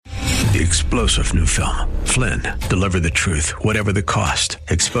The explosive new film, Flynn, deliver the truth, whatever the cost,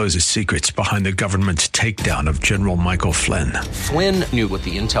 exposes secrets behind the government's takedown of General Michael Flynn. Flynn knew what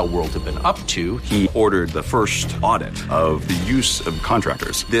the intel world had been up to. He ordered the first audit of the use of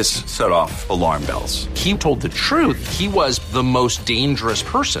contractors. This set off alarm bells. He told the truth. He was the most dangerous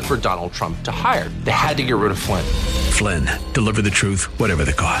person for Donald Trump to hire. They had to get rid of Flynn. Flynn, deliver the truth, whatever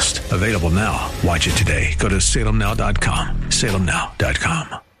the cost. Available now. Watch it today. Go to salemnow.com.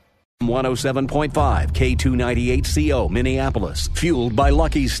 salemnow.com. 107.5 K298CO Minneapolis, fueled by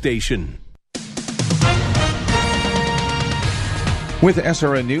Lucky's Station. With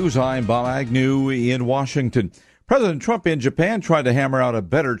SRN News, I'm Bob Agnew in Washington. President Trump in Japan tried to hammer out a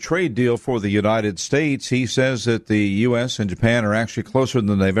better trade deal for the United States. He says that the U.S. and Japan are actually closer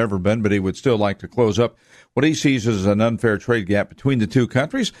than they've ever been, but he would still like to close up what he sees as an unfair trade gap between the two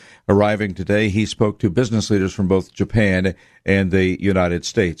countries. Arriving today, he spoke to business leaders from both Japan and the United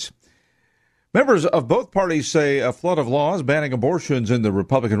States. Members of both parties say a flood of laws banning abortions in the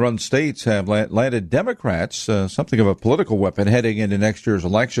Republican-run states have landed Democrats something of a political weapon heading into next year's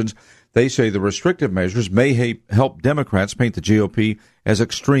elections. They say the restrictive measures may help Democrats paint the GOP as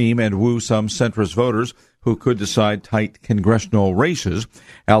extreme and woo some centrist voters who could decide tight congressional races.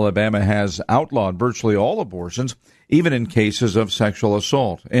 Alabama has outlawed virtually all abortions, even in cases of sexual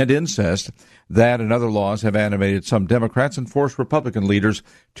assault and incest. That and other laws have animated some Democrats and forced Republican leaders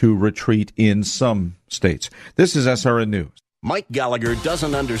to retreat in some states. This is SRN News. Mike Gallagher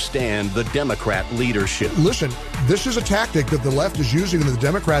doesn't understand the Democrat leadership. Listen, this is a tactic that the left is using and the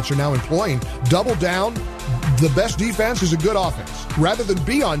Democrats are now employing. Double down. The best defense is a good offense. Rather than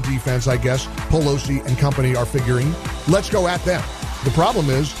be on defense, I guess, Pelosi and company are figuring, let's go at them. The problem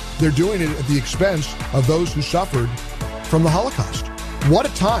is they're doing it at the expense of those who suffered from the Holocaust. What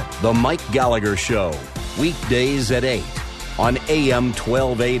a time. The Mike Gallagher Show, weekdays at 8 on AM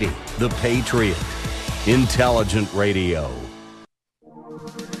 1280, The Patriot, Intelligent Radio.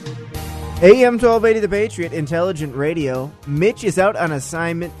 AM 1280, The Patriot, Intelligent Radio. Mitch is out on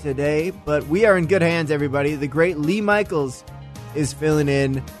assignment today, but we are in good hands, everybody. The great Lee Michaels is filling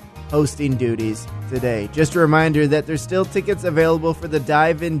in hosting duties today. Just a reminder that there's still tickets available for the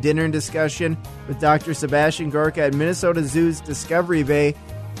dive-in dinner and discussion with Dr. Sebastian Gorka at Minnesota Zoo's Discovery Bay.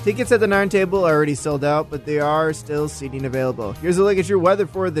 Tickets at the Narn Table are already sold out, but there are still seating available. Here's a look at your weather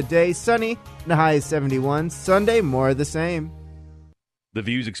for the day. Sunny, and the high is 71. Sunday, more of the same. The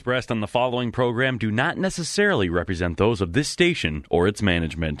views expressed on the following program do not necessarily represent those of this station or its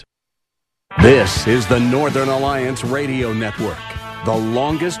management. This is the Northern Alliance Radio Network, the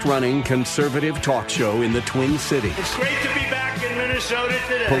longest-running conservative talk show in the Twin Cities. It's great to be back in Minnesota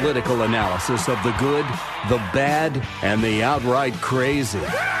today. Political analysis of the good, the bad, and the outright crazy.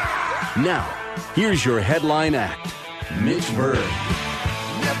 Now, here's your headline act, Mitch Berg.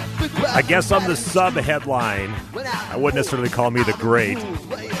 I guess I'm the sub-headline. I wouldn't necessarily call me the great,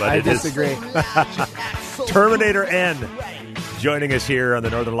 but I disagree. Terminator N joining us here on the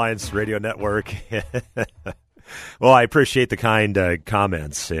Northern Alliance Radio Network. Well, I appreciate the kind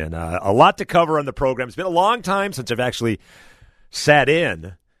comments, and a lot to cover on the program. It's been a long time since I've actually sat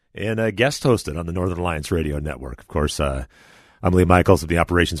in and guest hosted on the Northern Alliance Radio Network. Of course, I'm Lee Michaels, the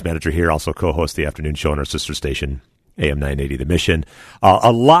operations manager here, also co-host the afternoon show on our sister station, AM 980 The Mission.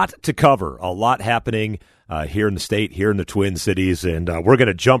 A lot to cover, a lot happening here in the state, here in the Twin Cities, and we're going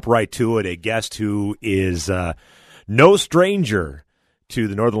to jump right to it. A guest who is no stranger to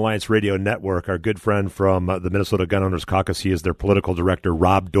the Northern Alliance Radio Network, our good friend from the Minnesota Gun Owners Caucus. He is their political director,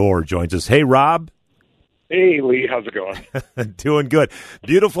 Rob Doar, joins us. Hey, Rob. Hey, Lee. How's it going? Doing good.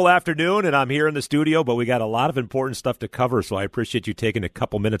 Beautiful afternoon, and I'm here in the studio, but we got a lot of important stuff to cover, so I appreciate you taking a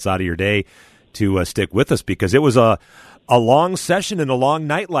couple minutes out of your day to stick with us, because it was a long session and a long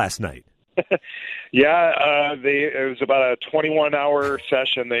night last night. Yeah, it was about a 21-hour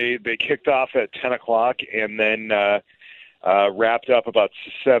session. They kicked off at 10 o'clock and then wrapped up about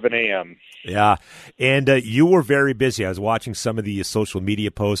 7 a.m. Yeah, and you were very busy. I was watching some of the social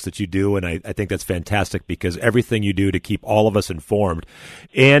media posts that you do, and I think that's fantastic, because everything you do to keep all of us informed.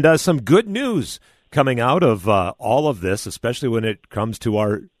 And some good news coming out of all of this, especially when it comes to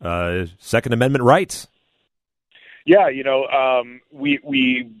our Second Amendment rights. Yeah,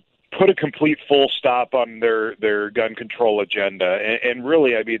 we put a complete full stop on their gun control agenda, and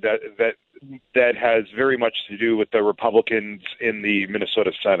really, I mean, that has very much to do with the Republicans in the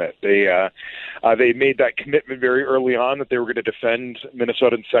Minnesota Senate. They made that commitment very early on that they were going to defend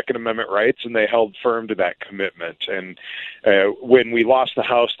Minnesotans' Second Amendment rights, and they held firm to that commitment. And when we lost the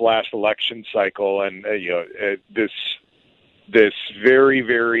House last election cycle, and this very,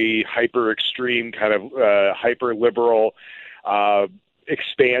 very hyper extreme kind of hyper liberal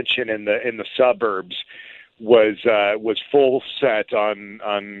expansion in the suburbs was full set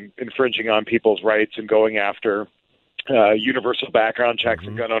on infringing on people's rights and going after universal background checks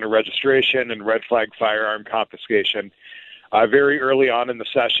and gun owner registration and red flag firearm confiscation. Very early on in the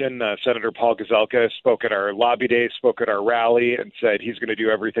session, Senator Paul Gazelka spoke at our lobby day, spoke at our rally, and said he's going to do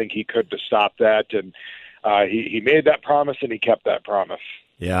everything he could to stop that. And he made that promise, and he kept that promise.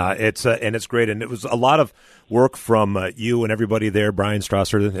 Yeah, it's great, and it was a lot of work from you and everybody there, Brian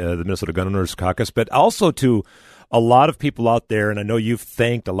Strasser, the Minnesota Gun Owners Caucus, but also to a lot of people out there, and I know you've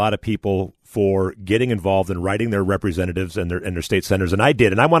thanked a lot of people for getting involved and writing their representatives and their state senators, and I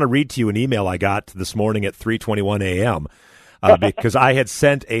did. And I want to read to you an email I got this morning at 3:21 a.m. Because I had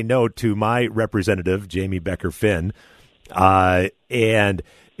sent a note to my representative, Jamie Becker-Finn, and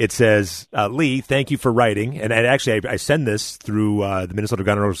it says, Lee, thank you for writing. And actually, I send this through the Minnesota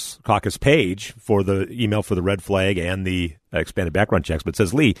Gun Owners Caucus page for the email for the red flag and the expanded background checks. But it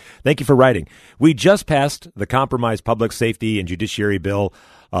says, Lee, thank you for writing. We just passed the compromised public safety and judiciary bill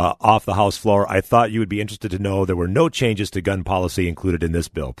off the House floor. I thought you would be interested to know there were no changes to gun policy included in this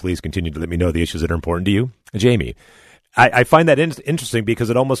bill. Please continue to let me know the issues that are important to you. Jamie, I find that interesting because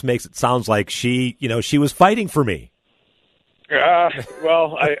it almost makes it sound like she was fighting for me.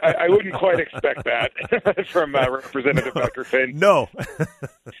 Well, I wouldn't quite expect that from Representative Becker-Finn. No,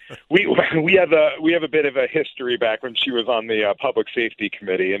 we have a bit of a history back when she was on the Public Safety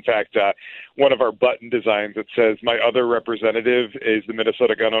Committee. In fact, one of our button designs that says "My other representative is the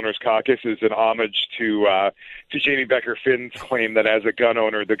Minnesota Gun Owners Caucus" is an homage to Jamie Becker-Finn's claim that as a gun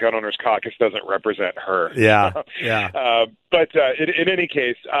owner, the Gun Owners Caucus doesn't represent her. Yeah. But in any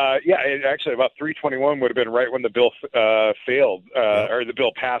case, actually about 3:21 would have been right when the bill failed, or the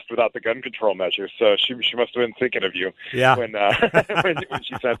bill passed without the gun control measures. So she must have been thinking of you when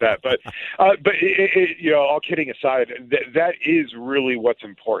she sent that. But all kidding aside, that is really what's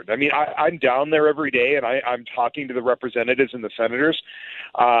important. I mean, I'm down there every day, and I'm talking to the representatives and the senators.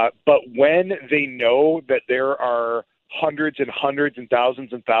 But when they know that there are hundreds and hundreds and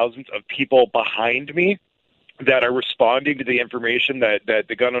thousands of people behind me that are responding to the information that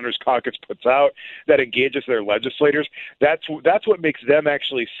the Gun Owners Caucus puts out, that engages their legislators, that's what makes them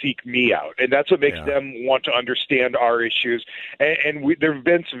actually seek me out, and that's what makes them want to understand our issues. And there have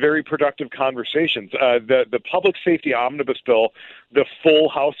been some very productive conversations. The Public Safety Omnibus Bill, the full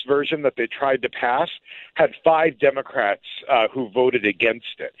House version that they tried to pass, had 5 Democrats who voted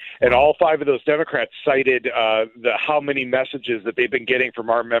against it, and all 5 of those Democrats cited how many messages that they've been getting from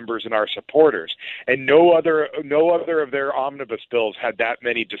our members and our supporters, and no other of their omnibus bills had that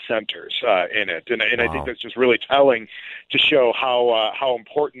many dissenters in it, and I think that's just really telling to show how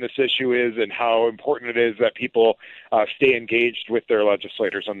important this issue is and how important it is that people stay engaged with their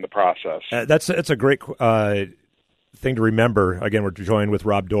legislators in the process. That's a great thing to remember. Again, we're joined with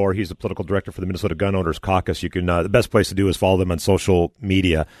Rob Doar. He's the political director for the Minnesota Gun Owners Caucus. You can the best place to do is follow them on social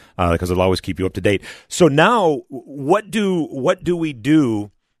media because it'll always keep you up to date. So now, what do we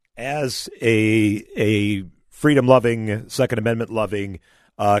do as a freedom-loving, Second Amendment-loving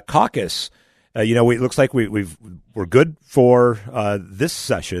caucus? It looks like we're good for this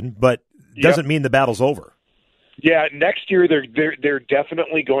session, but doesn't mean the battle's over. Yeah, next year they're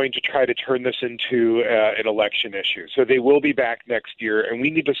definitely going to try to turn this into an election issue. So they will be back next year, and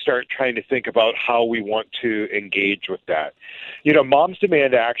we need to start trying to think about how we want to engage with that. Moms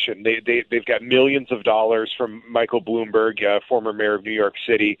Demand Action, they've got millions of dollars from Michael Bloomberg, former mayor of New York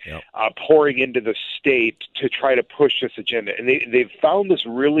City, pouring into the state to try to push this agenda. And they've found this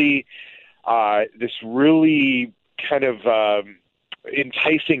really kind of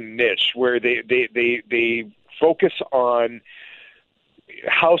enticing niche where they focus on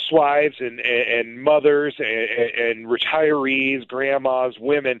housewives and mothers and retirees, grandmas,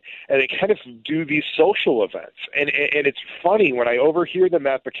 women, and they kind of do these social events. And it's funny when I overhear them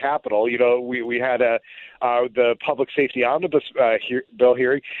at the Capitol. We had the Public Safety Omnibus bill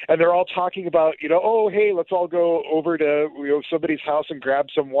hearing, and they're all talking about, oh, hey, let's all go over to somebody's house and grab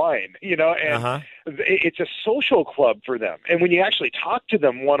some wine, and it's a social club for them. And when you actually talk to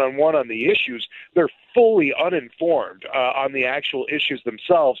them one-on-one on the issues, they're fully uninformed on the actual issues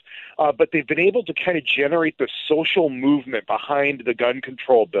themselves, but they've been able to kind of generate the social movement behind the gun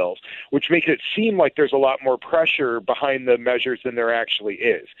control bills, which makes it seem like there's a lot more pressure behind the measures than there actually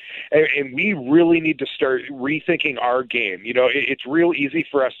is. And we really need to start rethinking our game. It's real easy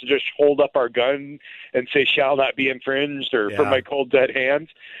for us to just hold up our gun and say, shall not be infringed, or from my cold dead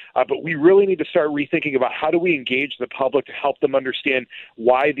hands. But we really need to start rethinking about how do we engage the public to help them understand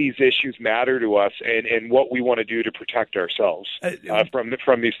why these issues matter to us and what we want to do to protect ourselves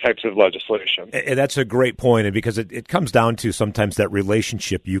from these types of legislation. And that's a great point, and because it comes down to sometimes that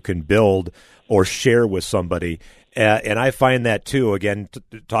relationship you can build or share with somebody. And I find that, too, again,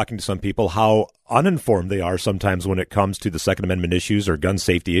 talking to some people, how uninformed they are sometimes when it comes to the Second Amendment issues or gun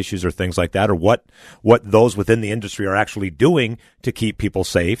safety issues or things like that, or what those within the industry are actually doing to keep people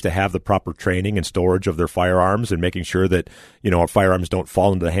safe, to have the proper training and storage of their firearms and making sure that, our firearms don't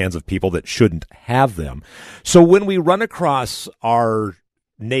fall into the hands of people that shouldn't have them. So when we run across our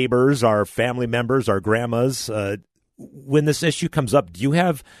neighbors, our family members, our grandmas, when this issue comes up, do you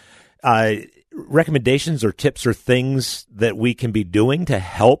have recommendations or tips or things that we can be doing to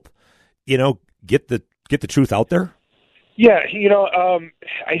help, get the truth out there? Yeah, I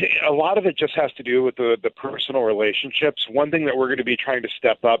think a lot of it just has to do with the personal relationships. One thing that we're going to be trying to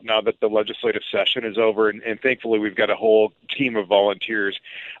step up now that the legislative session is over, and thankfully we've got a whole team of volunteers,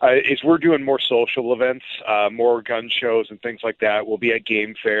 is we're doing more social events, more gun shows and things like that. We'll be at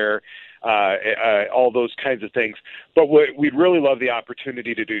Game Fair, all those kinds of things. But what we'd really love the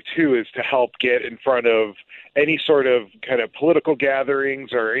opportunity to do, too, is to help get in front of any sort of kind of political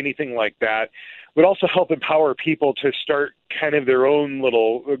gatherings or anything like that, but also help empower people to start kind of their own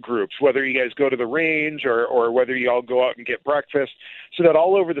little groups, whether you guys go to the range or whether you all go out and get breakfast, so that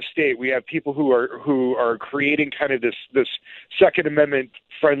all over the state we have people who are creating kind of this Second Amendment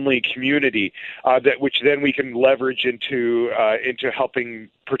friendly community which then we can leverage into helping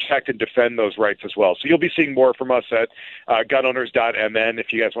protect and defend those rights as well. So you'll be seeing more from us at gunowners.mn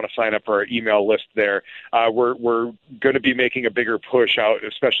if you guys want to sign up for our email list there. We're going to be making a bigger push out,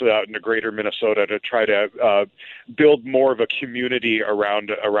 especially out into greater Minnesota, to try to build more of a community around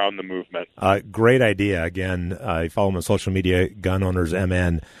the movement. Great idea. Again, follow them on social media,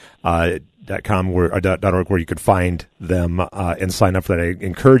 gunownersmn.com .org, where you could find them and sign up for that. I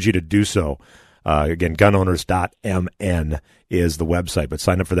encourage you to do so. Again, gunowners.mn is the website, but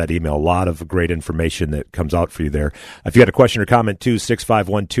sign up for that email. A lot of great information that comes out for you there. If you got a question or comment, too,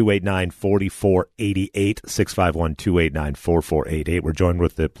 651-289-4488, 651-289-4488. We're joined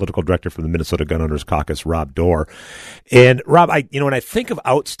with the political director from the Minnesota Gun Owners Caucus, Rob Doar. And, Rob, when I think of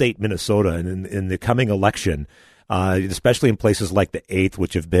outstate Minnesota and in the coming election, especially in places like the 8th,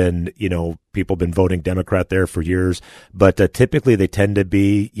 which have been, people have been voting Democrat there for years. But typically they tend to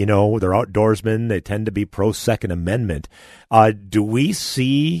be, they're outdoorsmen. They tend to be pro-Second Amendment. Do we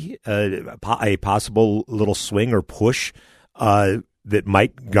see a possible little swing or push that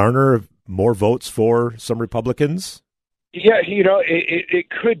might garner more votes for some Republicans? Yeah, it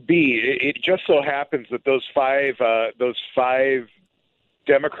could be. It just so happens that those five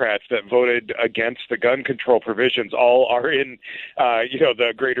Democrats that voted against the gun control provisions all are in,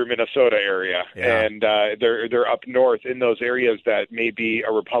 the greater Minnesota area, yeah. And they're up north in those areas that may be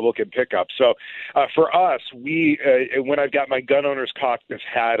a Republican pickup. So for us, when I've got my Gun Owners Caucus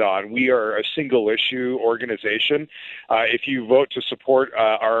hat on, we are a single issue organization. If you vote to support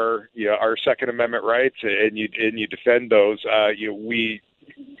our Second Amendment rights and you defend those,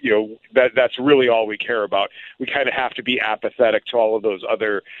 that's really all we care about. We kind of have to be apathetic to all of those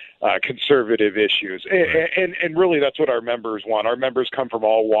other conservative issues. And really that's what our members want. Our members come from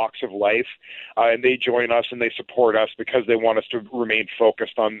all walks of life, and they join us and they support us because they want us to remain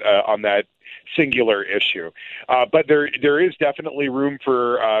focused on that singular issue. But there is definitely room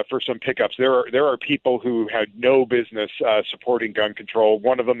for some pickups. There are people who had no business supporting gun control.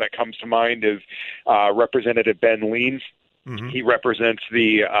 One of them that comes to mind is Representative Ben Leans. Mm-hmm. He represents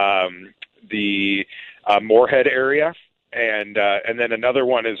the Moorhead area, and then another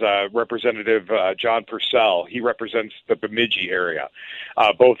one is Representative John Purcell. He represents the Bemidji area.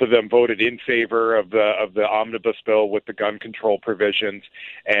 Both of them voted in favor of the omnibus bill with the gun control provisions,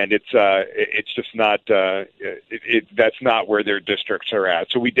 and it's just not that's not where their districts are at.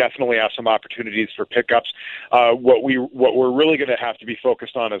 So we definitely have some opportunities for pickups. What we're really going to have to be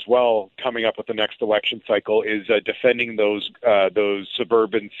focused on as well coming up with the next election cycle is defending those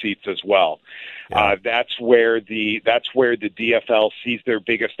suburban seats as well. Yeah. That's where the DFL sees their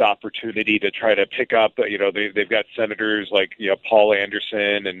biggest opportunity to try to pick up. They've got senators like Paul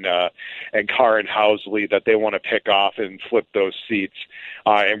Anderson and Karen Housley that they want to pick off and flip those seats.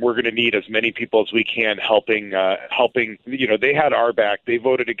 And we're going to need as many people as we can helping. They had our back. They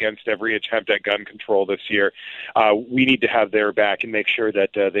voted against every attempt at gun control this year. We need to have their back and make sure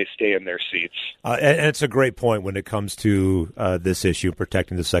that they stay in their seats. And it's a great point when it comes to this issue,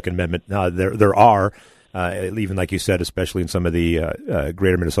 protecting the Second Amendment. There are, even like you said, especially in some of the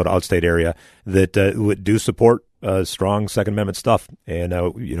greater Minnesota outstate area, that do support strong Second Amendment stuff. And,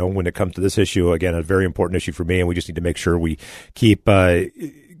 when it comes to this issue, again, a very important issue for me, and we just need to make sure we keep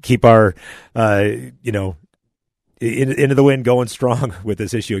our, into the wind going strong with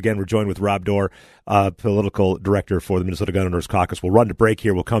this issue. Again, we're joined with Rob Doar, political director for the Minnesota Gun Owners Caucus. We'll run to break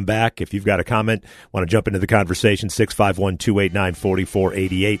here. We'll come back. If you've got a comment, want to jump into the conversation,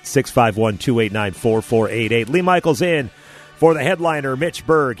 651-289-4488, 651-289-4488. Lee Michaels in for the headliner, Mitch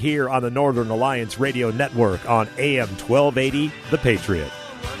Berg, here on the Northern Alliance Radio Network on AM 1280, The Patriot.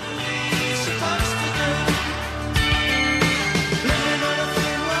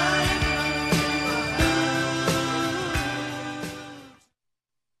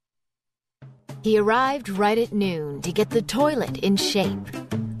 He arrived right at noon to get the toilet in shape,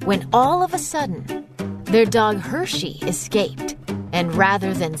 when all of a sudden, their dog Hershey escaped. And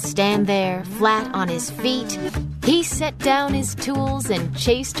rather than stand there flat on his feet, he set down his tools and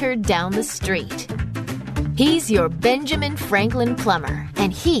chased her down the street. He's your Benjamin Franklin plumber,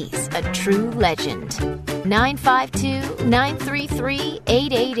 and he's a true legend.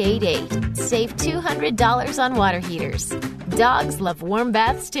 952-933-8888. Save $200 on water heaters. Dogs love warm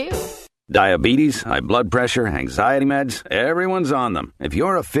baths, too. Diabetes, high blood pressure, anxiety meds, everyone's on them. If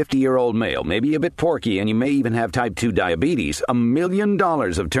you're a 50-year-old male, maybe a bit porky, and you may even have type 2 diabetes, $1 million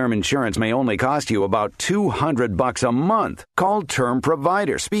of term insurance may only cost you about $200 a month. Call Term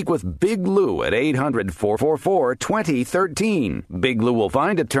Provider. Speak with Big Lou at 800-444-2013. Big Lou will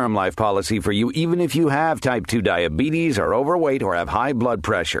find a term life policy for you even if you have type 2 diabetes, are overweight, or have high blood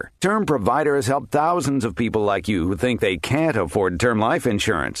pressure. Term Provider has helped thousands of people like you who think they can't afford term life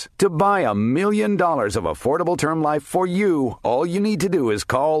insurance. To buy $1 million of affordable term life for you, all you need to do is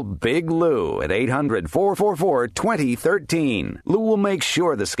call Big Lou at 800-444-2013. Lou will make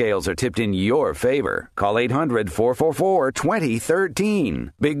sure the scales are tipped in your favor. Call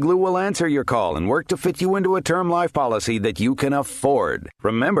 800-444-2013. Big Lou will answer your call and work to fit you into a term life policy that you can afford.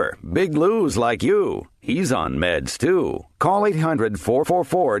 Remember, Big Lou's like you. He's on meds, too. Call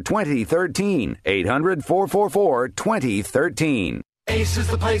 800-444-2013. 800-444-2013. Ace is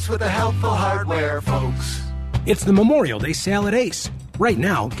the place with the helpful hardware, folks. It's the Memorial Day sale at Ace. Right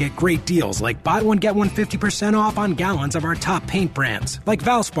now, get great deals like buy one, get one 50% off on gallons of our top paint brands, like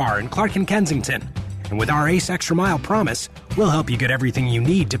Valspar and Clark & Kensington. And with our Ace Extra Mile promise, we'll help you get everything you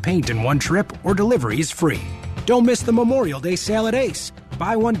need to paint in one trip, or delivery is free. Don't miss the Memorial Day sale at Ace.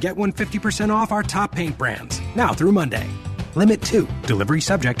 Buy one, get one 50% off our top paint brands, now through Monday. Limit 2. Delivery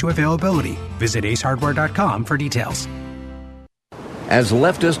subject to availability. Visit acehardware.com for details. As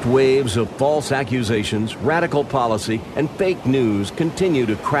leftist waves of false accusations, radical policy, and fake news continue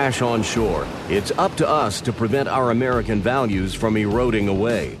to crash on shore, it's up to us to prevent our American values from eroding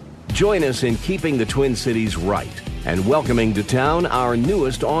away. Join us in keeping the Twin Cities right and welcoming to town our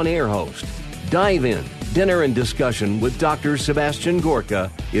newest on-air host. Dive In, Dinner and Discussion with Dr. Sebastian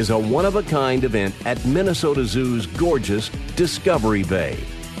Gorka is a one-of-a-kind event at Minnesota Zoo's gorgeous Discovery Bay.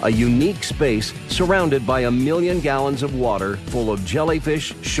 A unique space surrounded by 1 million gallons of water full of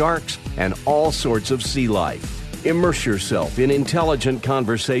jellyfish, sharks, and all sorts of sea life. Immerse yourself in intelligent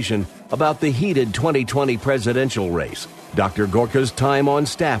conversation about the heated 2020 presidential race, Dr. Gorka's time on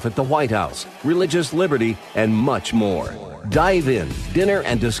staff at the White House, religious liberty, and much more. Dive In, Dinner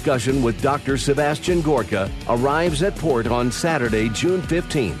and Discussion with Dr. Sebastian Gorka arrives at port on Saturday, June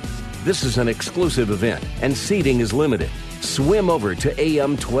 15th. This is an exclusive event, and seating is limited. Swim over to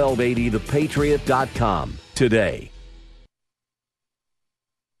am1280thepatriot.com today.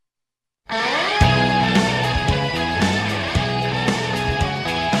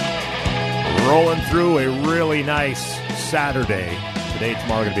 Rolling through a really nice Saturday. Today,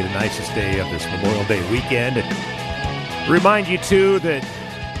 tomorrow, going to be the nicest day of this Memorial Day weekend. And remind you, too, that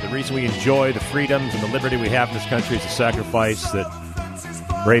the reason we enjoy the freedoms and the liberty we have in this country is the sacrifice that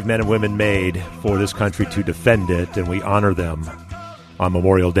brave men and women made for this country to defend it, and we honor them on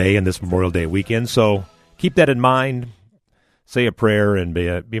Memorial Day and this Memorial Day weekend. So keep that in mind. Say a prayer and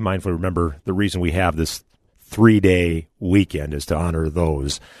be mindful. Remember, the reason we have this 3-day weekend is to honor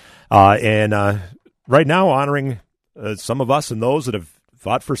those. And right now, honoring some of us and those that have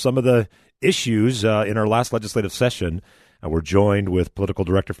fought for some of the issues in our last legislative session. We're joined with political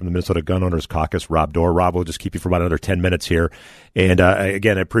director from the Minnesota Gun Owners Caucus, Rob Doar. Rob, we'll just keep you for about another 10 minutes here. And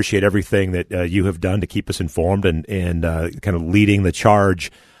again, I appreciate everything that you have done to keep us informed and kind of leading the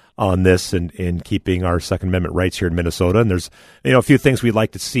charge on this and keeping our Second Amendment rights here in Minnesota. And there's a few things we'd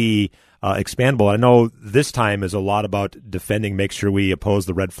like to see expandable. I know this time is a lot about defending, make sure we oppose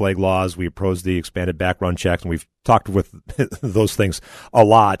the red flag laws, we oppose the expanded background checks, and we've talked with those things a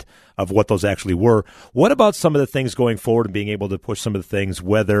lot of what those actually were. What about some of the things going forward and being able to push some of the things,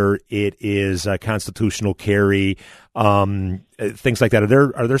 whether it is constitutional carry, things like that?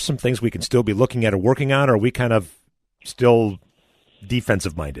 Are there some things we can still be looking at or working on, or are we kind of still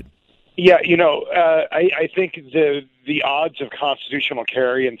defensive-minded? Yeah, I think the odds of constitutional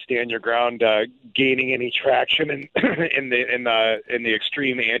carry and stand your ground gaining any traction in the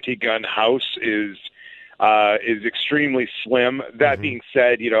extreme anti-gun house is extremely slim. That being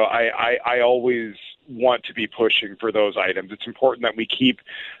said, I always want to be pushing for those items. It's important that we keep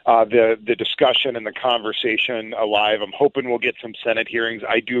the discussion and the conversation alive. I'm hoping we'll get some Senate hearings.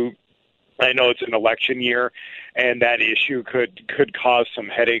 I know it's an election year, and that issue could cause some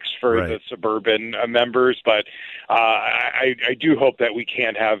headaches for the suburban members, but I do hope that we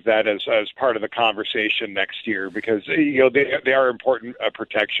can have that as part of the conversation next year, because they are important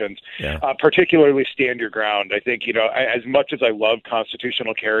protections, particularly stand your ground. I think as much as I love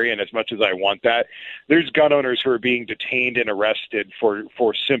constitutional carry and as much as I want that, there's gun owners who are being detained and arrested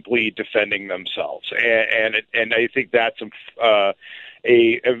for simply defending themselves, and I think that's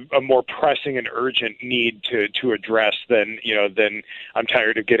a more pressing and urgent need to address than I'm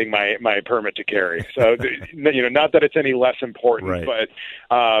tired of getting my permit to carry. So not that it's any less important,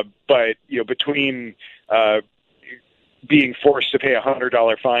 but between being forced to pay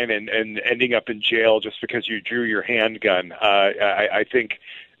 $100 fine and ending up in jail just because you drew your handgun, I think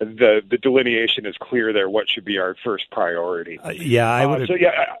the delineation is clear there. What should be our first priority? I would.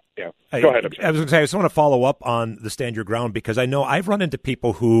 Go ahead. I was going to say, I just want to follow up on the stand your ground, because I know I've run into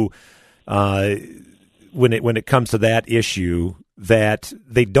people who, when it comes to that issue, that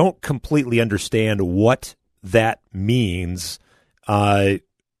they don't completely understand what that means. Basically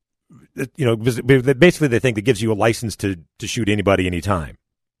they think that gives you a license to shoot anybody anytime,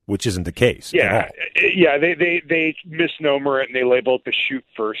 which isn't the case. They misnomer it and they label it the shoot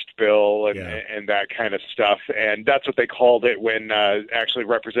first bill and that kind of stuff, and that's what they called it when actually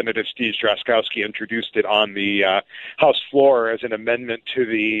Representative Steve Drazkowski introduced it on the House floor as an amendment to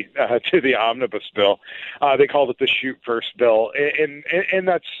the omnibus bill. They called it the shoot first bill, and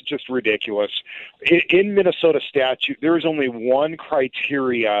that's just ridiculous. In Minnesota statute, there is only one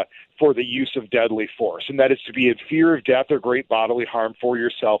criteria for the use of deadly force, and that is to be in fear of death or great bodily harm for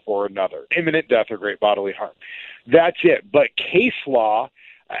yourself or another. Imminent death or great bodily harm. That's it. But case law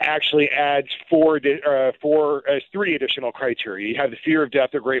actually adds three additional criteria. You have the fear of death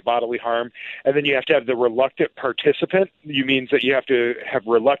or great bodily harm, and then you have to have the reluctant participant. You means that you have to have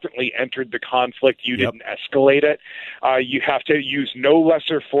reluctantly entered the conflict. You didn't escalate it. You have to use no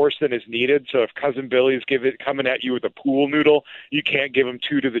lesser force than is needed. So if Cousin Billy's coming at you with a pool noodle, you can't give him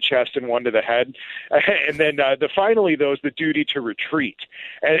 2 to the chest and 1 to the head. And then finally, though, is the duty to retreat.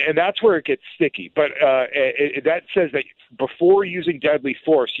 And that's where it gets sticky. But that says that before using deadly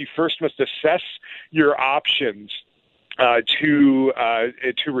force, you first must assess your options to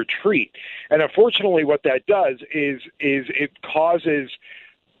retreat. And unfortunately, what that does is it causes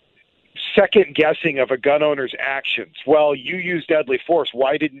second guessing of a gun owner's actions. Well, you used deadly force.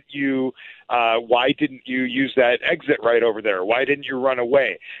 Why didn't you use that exit right over there? Why didn't you run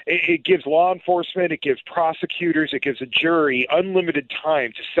away? It gives law enforcement, it gives prosecutors, it gives a jury unlimited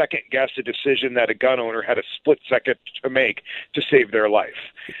time to second guess a decision that a gun owner had a split second to make to save their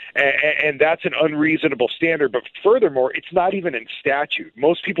life. And that's an unreasonable standard. But furthermore, it's not even in statute.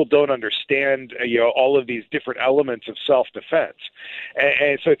 Most people don't understand all of these different elements of self-defense.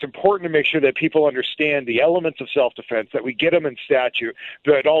 And so it's important to make sure that people understand the elements of self-defense, that we get them in statute,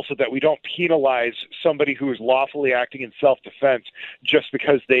 but also that we don't penalize somebody who is lawfully acting in self-defense just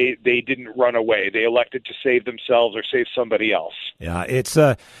because they didn't run away. They elected to save themselves or save somebody else. Yeah, it's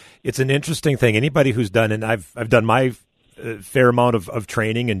an interesting thing. Anybody who's done, and I've done my fair amount of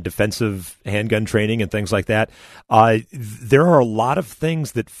training and defensive handgun training and things like that. There are a lot of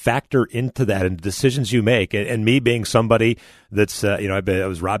things that factor into that and decisions you make. And me being somebody that's, I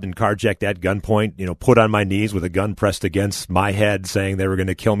was robbed and carjacked at gunpoint, put on my knees with a gun pressed against my head saying they were going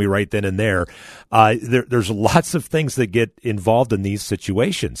to kill me right then and there. There's lots of things that get involved in these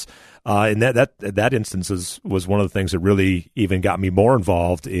situations. And that instance was one of the things that really even got me more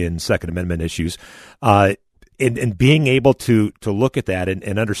involved in Second Amendment issues. And being able to look at that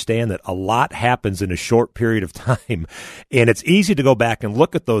and understand that a lot happens in a short period of time. And it's easy to go back and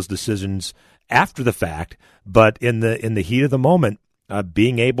look at those decisions after the fact, but in the heat of the moment,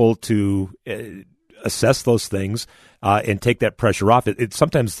 being able to assess those things and take that pressure off. It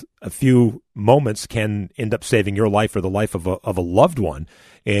sometimes a few moments can end up saving your life or the life of a loved one.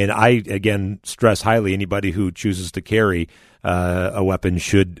 And I, again, stress highly anybody who chooses to carry a weapon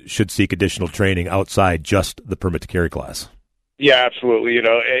should seek additional training outside just the permit to carry class. Yeah, absolutely.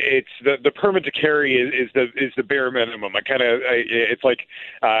 It's the permit to carry is the bare minimum. It's like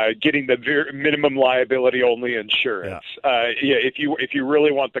getting the minimum liability only insurance. Yeah. If you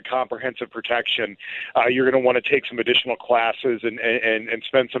really want the comprehensive protection, you're going to want to take some additional classes and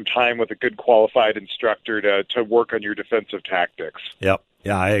spend some time with a good qualified instructor to work on your defensive tactics. Yep.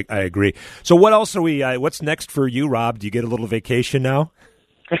 Yeah, I agree. So what else are we? What's next for you, Rob? Do you get a little vacation now?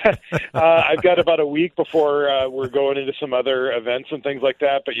 I've got about a week before we're going into some other events and things like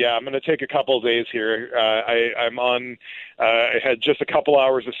that. But yeah, I'm going to take a couple of days here. I'm on. I had just a couple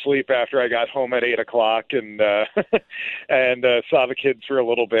hours of sleep after I got home at 8:00 and saw the kids for a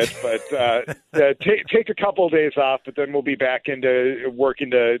little bit. But take a couple of days off. But then we'll be back into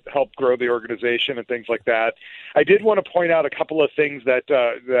working to help grow the organization and things like that. I did want to point out a couple of things that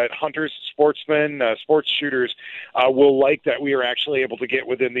hunters, sportsmen, sports shooters will like that we are actually able to get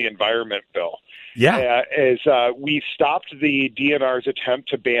within the environment bill. Yeah. We stopped the DNR's attempt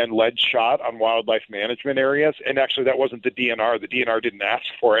to ban lead shot on wildlife management areas. And actually, that wasn't the DNR. The DNR didn't ask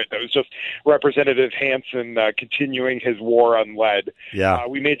for it. That was just Representative Hansen continuing his war on lead. Yeah.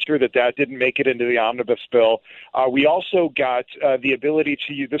 We made sure that didn't make it into the omnibus bill. We also got the ability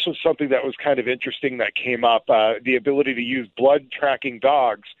to use, this was something that was kind of interesting that came up, the ability to use blood tracking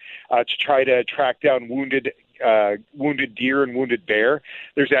dogs to try to track down wounded deer and wounded bear.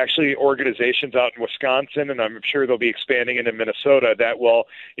 There's actually organizations out in Wisconsin, and I'm sure they'll be expanding into Minnesota, that will,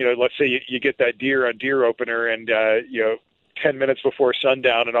 let's say you get that deer on Deer Opener and, 10 minutes before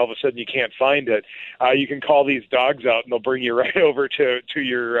sundown and all of a sudden you can't find it. You can call these dogs out and they'll bring you right over to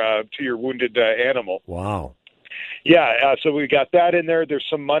your wounded animal. Wow. Yeah, so we got that in there. There's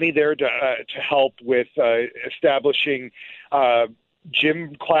some money there to help with establishing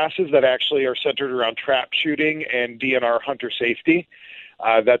gym classes that actually are centered around trap shooting and DNR hunter safety.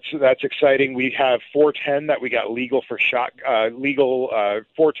 That's exciting. We have 410 that we got legal for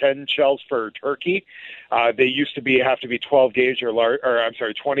 410 shells for turkey. They used to have to be 12 gauge or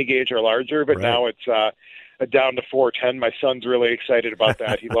 20 gauge or larger, but now it's down to 410. My son's really excited about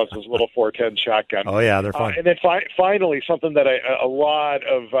that. He loves his little 410 shotgun. Oh yeah, they're fun. And then finally, something that a lot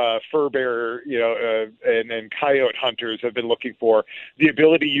of fur bearer, and coyote hunters have been looking for: the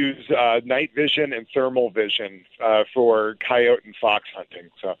ability to use night vision and thermal vision for coyote and fox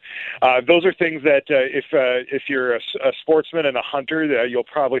hunting. So those are things that if you're a sportsman and a hunter, you'll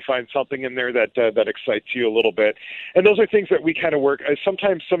probably find something in there that excites you a little bit. And those are things that we kind of work.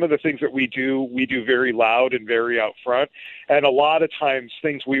 Sometimes some of the things that we do very loud and very out front, and a lot of times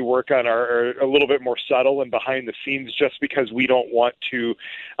things we work on are a little bit more subtle and behind the scenes, just because we don't want to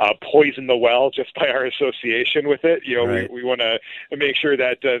poison the well just by our association with it. Right. We want to make sure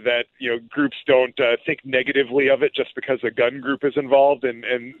that groups don't think negatively of it just because a gun group is involved,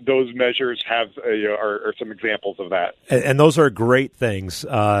 and those measures are some examples of that. And those are great things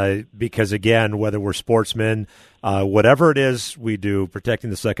because, again, whether we're sportsmen, whatever it is we do, protecting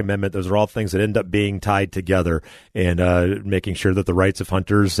the Second Amendment, those are all things that end up being tied together, and making sure that the rights of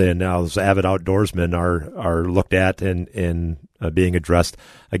hunters and now those avid outdoorsmen are looked at and being addressed.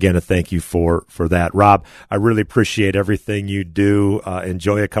 Again, a thank you for that. Rob, I really appreciate everything you do.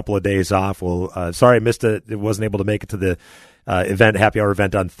 Enjoy a couple of days off. Well, sorry I missed it. It wasn't able to make it to the happy hour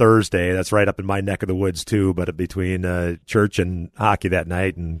event on Thursday. That's right up in my neck of the woods too, but between church and hockey that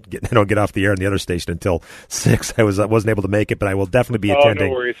night, and I don't get off the air on the other station until 6. I wasn't able to make it, but I will definitely be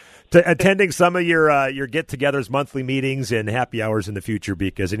attending. No worries. Attending some of your get-togethers, monthly meetings, and happy hours in the future,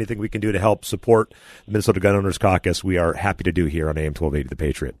 because anything we can do to help support the Minnesota Gun Owners Caucus, we are happy to do here on AM 1280 The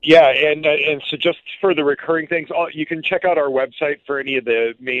Patriot. Yeah, and so just for the recurring things, you can check out our website for any of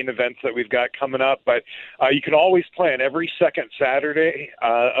the main events that we've got coming up, but you can always plan. Every second Saturday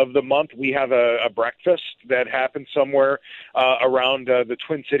of the month, we have a breakfast that happens somewhere around the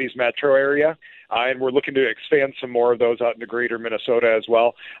Twin Cities metro area. And we're looking to expand some more of those out into greater Minnesota as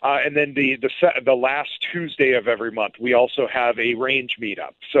well. And then the last Tuesday of every month, we also have a range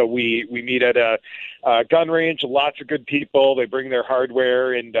meetup. So we meet at a gun range, lots of good people. They bring their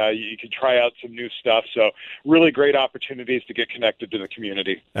hardware, and you can try out some new stuff. So really great opportunities to get connected to the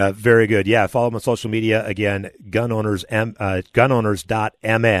community. Very good. Yeah, follow them on social media. Again,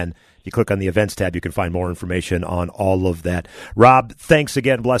 gunowners.mn. If you click on the events tab, you can find more information on all of that. Rob, thanks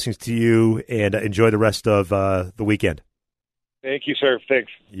again. Blessings to you, and enjoy the rest of the weekend. Thank you, sir.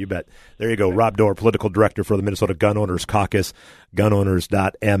 Thanks. You bet. There you go. Rob Doar, Political Director for the Minnesota Gun Owners Caucus,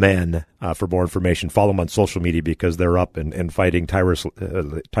 gunowners.mn for more information. Follow them on social media because they're up and fighting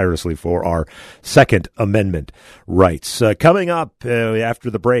tirelessly for our Second Amendment rights. Coming up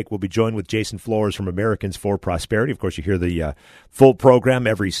after the break, we'll be joined with Jason Florhs from Americans for Prosperity. Of course, you hear the full program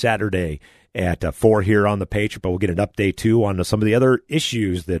every Saturday at 4 here on the Patriot, but we'll get an update, too, on some of the other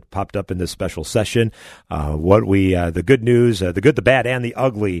issues that popped up in this special session. The good news, the good, the bad, and the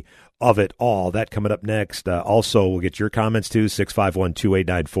ugly of it all. That coming up next. Also, we'll get your comments, too,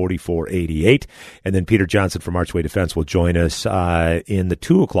 651-289-4488. And then Peter Johnson from Archway Defense will join us in the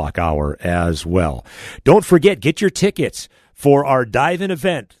 2 o'clock hour as well. Don't forget, get your tickets for our dive-in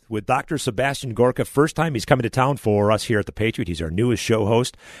event with Dr. Sebastian Gorka. First time he's coming to town for us here at the Patriot. He's our newest show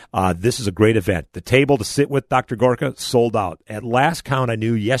host. This is a great event. The table to sit with Dr. Gorka sold out. At last count, I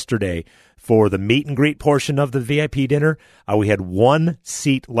knew yesterday for the meet and greet portion of the VIP dinner, we had one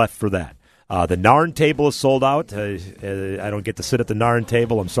seat left for that. The Narn table is sold out. I don't get to sit at the Narn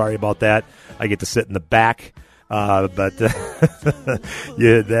table. I'm sorry about that. I get to sit in the back. But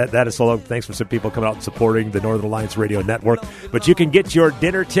yeah, that is sold out. Thanks for some people coming out and supporting the Northern Alliance Radio Network. But you can get your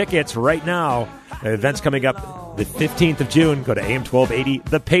dinner tickets right now. The event's coming up the 15th of June. Go to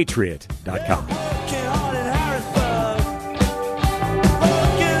am1280thepatriot.com.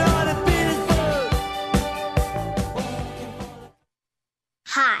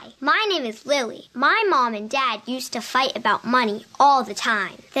 Hi, my name is Lily. My mom and dad used to fight about money all the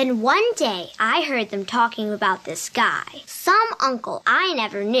time. Then one day, I heard them talking about this guy, some uncle I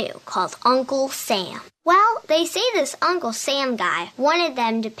never knew, called Uncle Sam. Well, they say this Uncle Sam guy wanted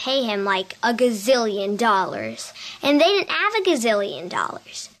them to pay him like $1 gazillion, and they didn't have $1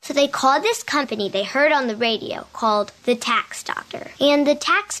 gazillion. So they called this company they heard on the radio called the Tax Doctor. And the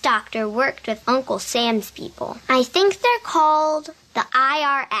Tax Doctor worked with Uncle Sam's people. I think they're called the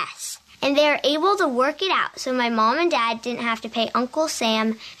IRS. And they were able to work it out so my mom and dad didn't have to pay Uncle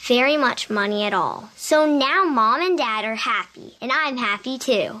Sam very much money at all. So now mom and dad are happy, and I'm happy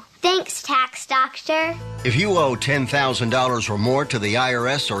too. Thanks, Tax Doctor. If you owe $10,000 or more to the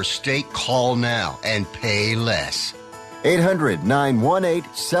IRS or state, call now and pay less.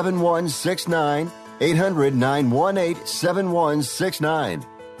 800-918-7169. 800-918-7169.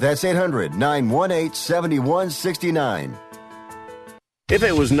 That's 800-918-7169. If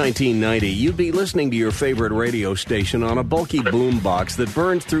it was 1990, you'd be listening to your favorite radio station on a bulky boombox that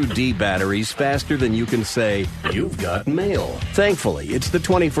burns through D batteries faster than you can say, "You've got mail." Thankfully, it's the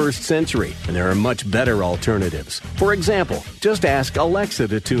 21st century, and there are much better alternatives. For example, just ask Alexa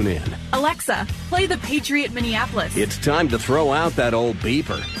to tune in. Alexa, play the Patriot Minneapolis. It's time to throw out that old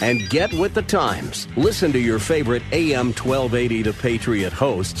beeper and get with the times. Listen to your favorite AM 1280 The Patriot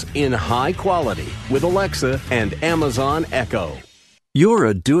hosts in high quality with Alexa and Amazon Echo. You're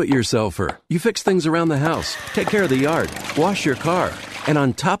a do-it-yourselfer. You fix things around the house, take care of the yard, wash your car, and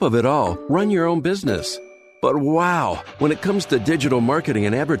on top of it all, run your own business. But wow, when it comes to digital marketing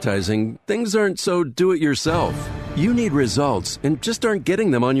and advertising, things aren't so do-it-yourself. You need results and just aren't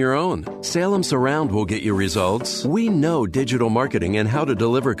getting them on your own. Salem Surround will get you results. We know digital marketing and how to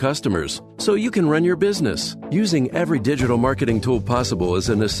deliver customers, so you can run your business. Using every digital marketing tool possible is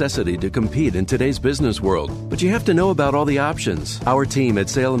a necessity to compete in today's business world, but you have to know about all the options. Our team at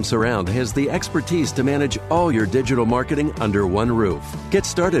Salem Surround has the expertise to manage all your digital marketing under one roof. Get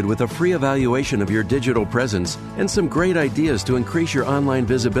started with a free evaluation of your digital presence and some great ideas to increase your online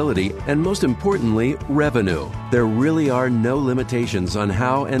visibility and, most importantly, revenue. There really are no limitations on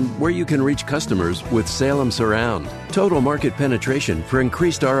how and where you can reach customers with Salem Surround. Total market penetration for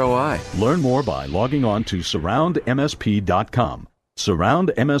increased ROI. Learn more by logging on to surroundmsp.com.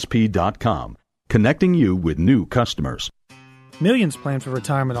 Surroundmsp.com, connecting you with new customers. Millions plan for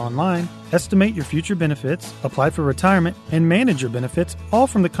retirement online. Estimate your future benefits, apply for retirement, and manage your benefits all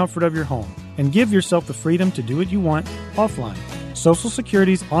from the comfort of your home. And give yourself the freedom to do what you want offline. Social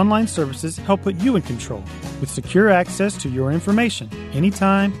Security's online services help put you in control with secure access to your information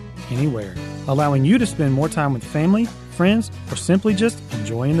anytime, anywhere, allowing you to spend more time with family, friends, or simply just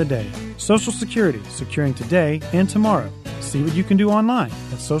enjoying the day. Social Security, securing today and tomorrow. See what you can do online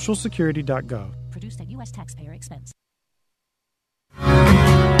at socialsecurity.gov. Produced at U.S. taxpayer expense.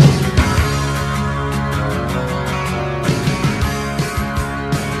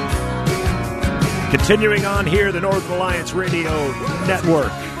 Continuing on here, the Northern Alliance Radio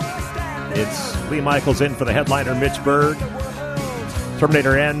Network. It's Lee Michaels in for the headliner, Mitch Berg.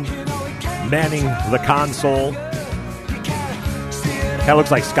 Terminator N manning the console. Kind of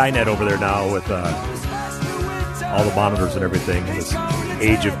looks like Skynet over there now with all the monitors and everything in this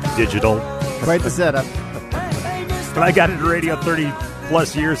age of digital. Quite the setup. When I got into radio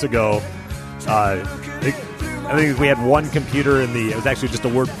 30-plus years ago, I think we had one computer it was actually just a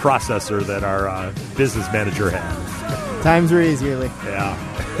word processor that our business manager had. Times were easier. Yeah.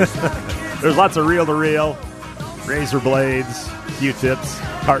 There's lots of reel-to-reel, razor blades, Q-tips,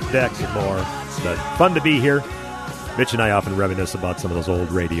 cart decks, and more. But fun to be here. Mitch and I often reminisce about some of those old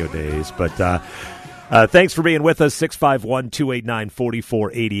radio days. But thanks for being with us.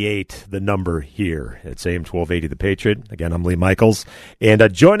 651-289-4488, the number here. It's AM 1280 The Patriot. Again, I'm Lee Michaels.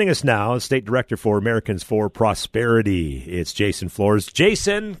 And joining us now, State Director for Americans for Prosperity, it's Jason Florhs.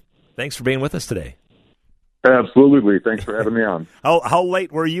 Jason, thanks for being with us today. Absolutely. Thanks for having me on. How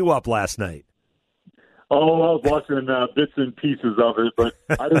late were you up last night? Oh, I was watching bits and pieces of it, but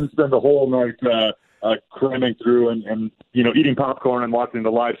I didn't spend the whole night cramming through and eating popcorn and watching the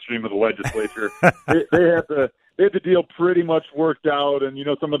live stream of the legislature. they had the deal pretty much worked out, and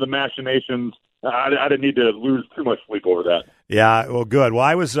some of the machinations. I didn't need to lose too much sleep over that. Yeah, well, good. Well,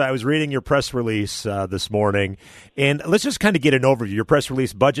 I was reading your press release this morning, and let's just kind of get an overview. Your press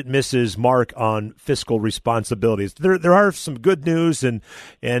release, budget misses mark on fiscal responsibilities. There are some good news and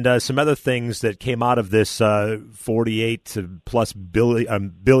some other things that came out of this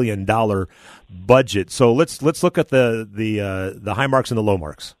 $48+ billion budget. So let's look at the high marks and the low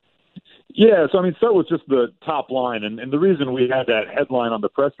marks. Yeah, so start with just the top line, and the reason we had that headline on the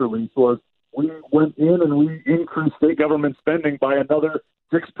press release was we went in and we increased state government spending by another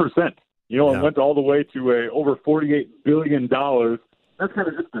 6%. And went all the way to over $48 billion. That's kind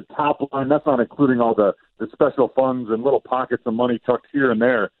of just the top line. That's not including all the special funds and little pockets of money tucked here and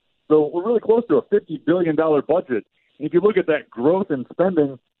there. So we're really close to a $50 billion budget. And if you look at that growth in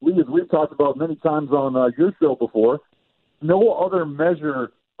spending, Lee, as we've talked about many times on your show before, no other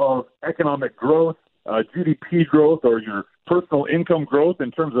measure of economic growth, GDP growth, or your personal income growth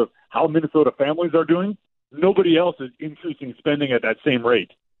in terms of how Minnesota families are doing, nobody else is increasing spending at that same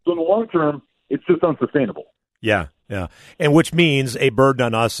rate. So in the long term, it's just unsustainable. Yeah. And which means a burden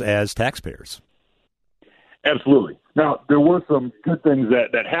on us as taxpayers. Absolutely. Now, there were some good things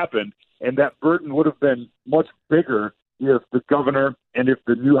that happened, and that burden would have been much bigger if the governor and if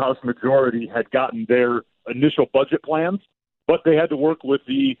the new House majority had gotten their initial budget plans. But they had to work with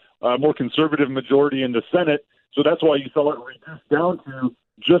the more conservative majority in the Senate, so that's why you saw it reduced down to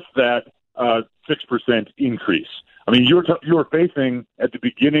just that 6% increase. You were facing at the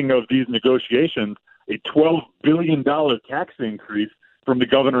beginning of these negotiations a $12 billion tax increase from the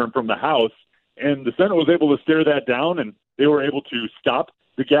governor and from the House, and the Senate was able to stare that down, and they were able to stop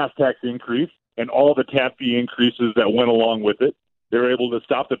the gas tax increase and all the tap fee increases that went along with it. They were able to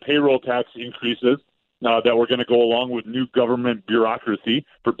stop the payroll tax increases that were going to go along with new government bureaucracy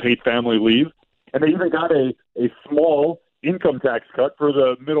for paid family leave. And they even got a small income tax cut for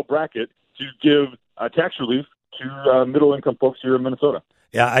the middle bracket to give tax relief to middle-income folks here in Minnesota.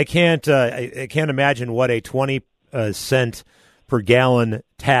 Yeah, I can't imagine what a 20 cent per gallon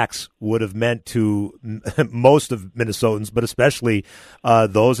tax would have meant to most of Minnesotans, but especially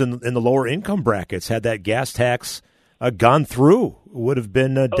those in the lower income brackets. Had that gas tax gone through, would have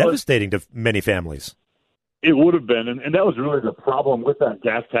been devastating to many families. It would have been, and that was really the problem with that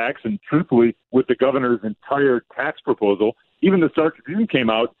gas tax, and truthfully, with the governor's entire tax proposal. Even the Star Tribune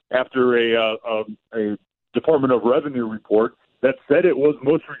came out after a Department of Revenue report that said it was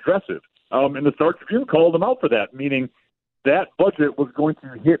most regressive. And the Star Tribune called them out for that, meaning that budget was going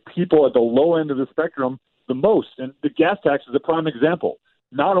to hit people at the low end of the spectrum the most. And the gas tax is a prime example.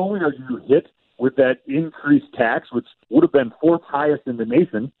 Not only are you hit with that increased tax, which would have been fourth highest in the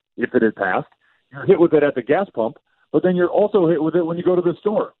nation if it had passed, you're hit with it at the gas pump, but then you're also hit with it when you go to the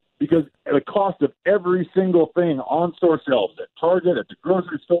store, because the cost of every single thing on store shelves, at Target, at the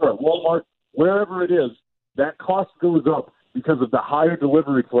grocery store, at Walmart, wherever it is, that cost goes up because of the higher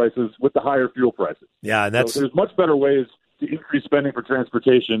delivery prices with the higher fuel prices. Yeah, and so there's much better ways to increase spending for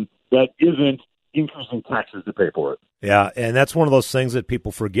transportation that isn't increasing taxes to pay for it. Yeah, and that's one of those things that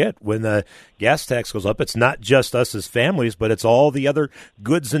people forget. When the gas tax goes up, it's not just us as families, but it's all the other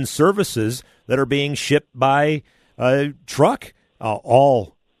goods and services that are being shipped by truck.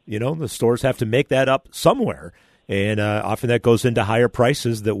 The stores have to make that up somewhere, and often that goes into higher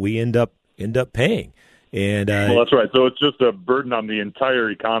prices that we end up paying. And well, that's right. So it's just a burden on the entire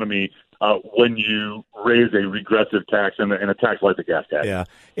economy when you raise a regressive tax and a tax like the gas tax. Yeah,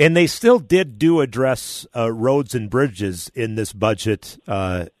 and they still did address roads and bridges in this budget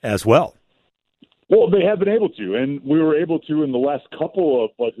as well. Well, they have been able to, and we were able to in the last couple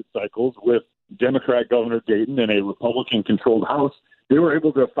of budget cycles with Democrat Governor Dayton and a Republican-controlled House. They were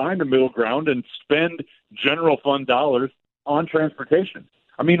able to find a middle ground and spend general fund dollars on transportation.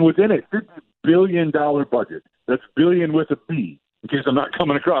 Within a $50 billion budget, That's billion with a B, in case I'm not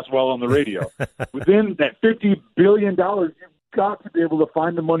coming across well on the radio. Within that $50 billion, you've got to be able to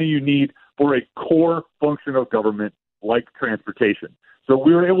find the money you need for a core function of government like transportation. So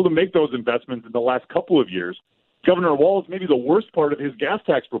we were able to make those investments in the last couple of years. Governor Walz, maybe the worst part of his gas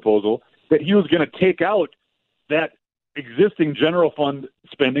tax proposal, that he was going to take out that existing general fund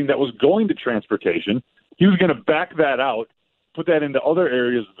spending that was going to transportation. He was going to back that out, put that into other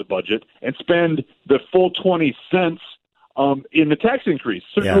areas of the budget, and spend the full 20 cents in the tax increase.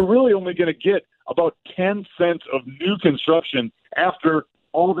 So you're really only going to get about 10 cents of new construction after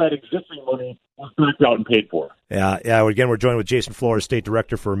all that existing money was backed out and paid for. Yeah. Again, we're joined with Jason Florhs, State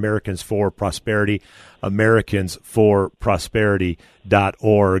Director for Americans for Prosperity.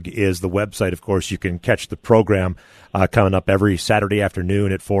 AmericansForProsperity.org is the website. Of course, you can catch the program coming up every Saturday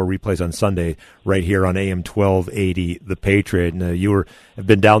afternoon at 4, replays on Sunday right here on AM 1280, The Patriot. And have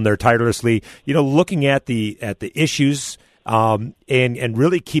been down there tirelessly, looking at the issues and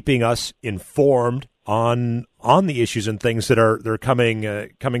really keeping us informed on the issues and things that are coming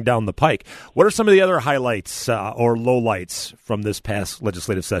down the pike. What are some of the other highlights or lowlights from this past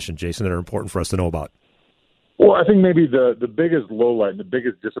legislative session, Jason, that are important for us to know about? Well, I think maybe the biggest lowlight and the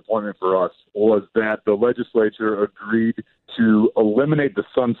biggest disappointment for us was that the legislature agreed to eliminate the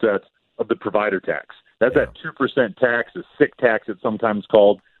sunset of the provider tax. That's that 2% tax, the sick tax it's sometimes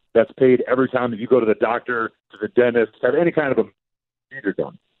called, that's paid every time that you go to the doctor, to the dentist, have any kind of a procedure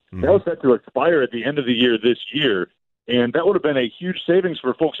done. Mm-hmm. That was set to expire at the end of the year this year, and that would have been a huge savings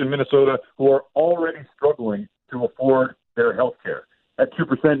for folks in Minnesota who are already struggling to afford their health care. At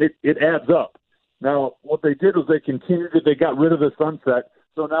 2%, it adds up. Now, what they did was they continued it. They got rid of the sunset,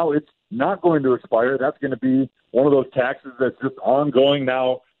 so now it's not going to expire. That's going to be one of those taxes that's just ongoing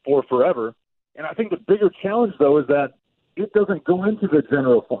now for forever. And I think the bigger challenge, though, is that it doesn't go into the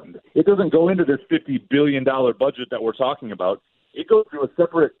general fund. It doesn't go into this $50 billion budget that we're talking about. It goes to a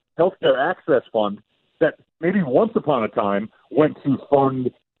separate healthcare access fund that maybe once upon a time went to fund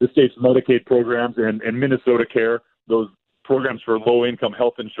the state's Medicaid programs and Minnesota Care, those programs for low-income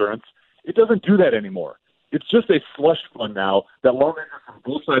health insurance. It doesn't do that anymore. It's just a slush fund now that lawmakers from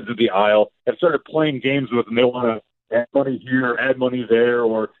both sides of the aisle have started playing games with, and they want to add money here, add money there,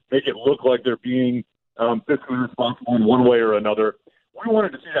 or make it look like they're being fiscally responsible in one way or another. We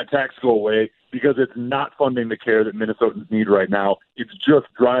wanted to see that tax go away because it's not funding the care that Minnesotans need right now. It's just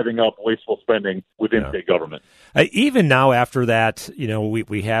driving up wasteful spending within state government. Even now after that,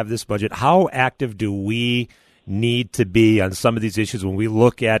 we have this budget. How active do we need to be on some of these issues when we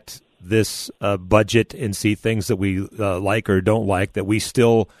look at this budget and see things that we like or don't like, that we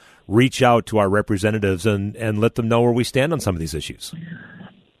still reach out to our representatives and let them know where we stand on some of these issues?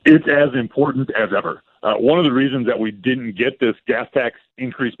 It's as important as ever. One of the reasons that we didn't get this gas tax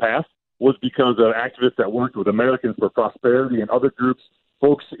increase passed was because of activists that worked with Americans for Prosperity and other groups,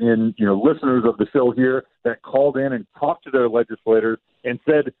 folks in, listeners of the show here that called in and talked to their legislators and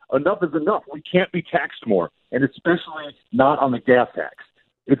said, enough is enough. We can't be taxed more, and especially not on the gas tax.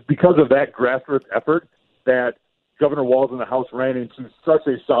 It's because of that grassroots effort that Governor Walz and the House ran into such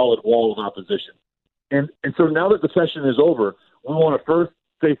a solid wall of opposition. And so now that the session is over, we want to first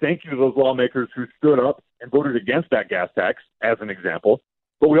say thank you to those lawmakers who stood up and voted against that gas tax, as an example.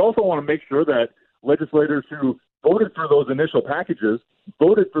 But we also want to make sure that legislators who voted for those initial packages,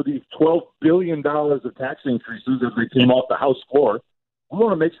 voted for these $12 billion of tax increases as they came off the House floor. We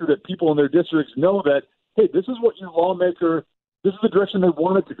want to make sure that people in their districts know that, hey, this is what your lawmaker, this is the direction they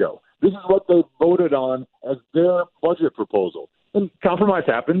wanted to go. This is what they voted on as their budget proposal. And compromise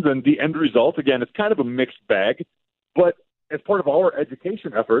happens, and the end result, again, it's kind of a mixed bag. But as part of our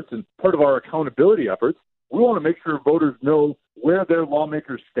education efforts and part of our accountability efforts, we want to make sure voters know where their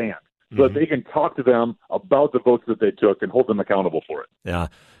lawmakers stand so that they can talk to them about the votes that they took and hold them accountable for it. Yeah.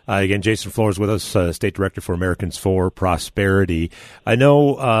 Again, Jason Florhs with us, State Director for Americans for Prosperity. I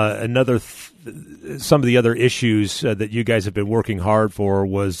know some of the other issues that you guys have been working hard for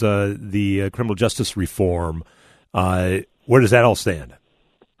was the criminal justice reform. Where does that all stand?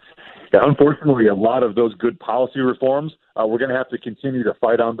 Yeah, unfortunately, a lot of those good policy reforms, we're going to have to continue to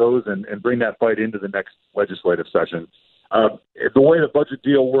fight on those and bring that fight into the next legislative session. The way the budget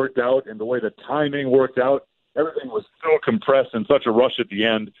deal worked out and the way the timing worked out, everything was so compressed and such a rush at the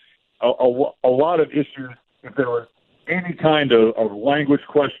end. A lot of issues, if there was any kind of language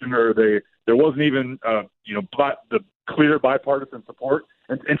question or there wasn't even the clear bipartisan support,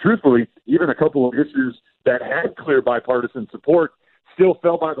 and truthfully, even a couple of issues that had clear bipartisan support still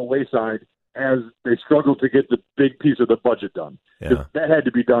fell by the wayside as they struggled to get the big piece of the budget done. Yeah. That had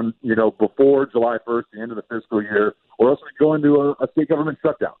to be done, before July 1st, the end of the fiscal year, or else we go into a state government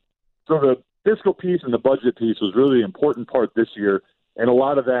shutdown. So fiscal piece and the budget piece was really the important part this year, and a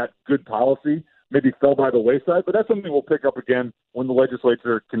lot of that good policy maybe fell by the wayside, but that's something we'll pick up again when the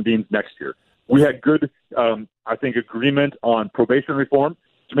legislature convenes next year. We had good, I think, agreement on probation reform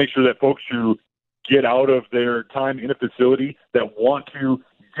to make sure that folks who get out of their time in a facility that want to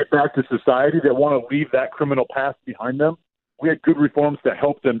get back to society, that want to leave that criminal past behind them, we had good reforms to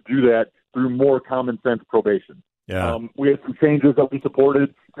help them do that through more common sense probation. Yeah. We had some changes that we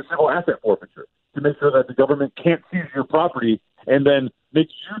supported to civil asset forfeiture to make sure that the government can't seize your property and then make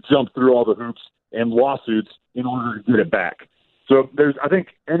you jump through all the hoops and lawsuits in order to get it back. So I think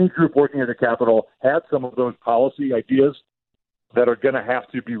any group working at the Capitol had some of those policy ideas that are going to have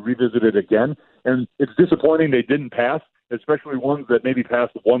to be revisited again. And it's disappointing they didn't pass, especially ones that maybe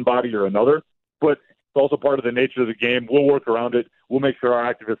passed one body or another. But it's also part of the nature of the game. We'll work around it. We'll make sure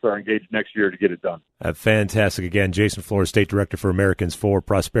our activists are engaged next year to get it done. Fantastic. Again, Jason Florhs, State Director for Americans for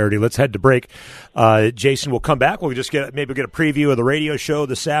Prosperity. Let's head to break. Jason will come back. We'll just get a preview of the radio show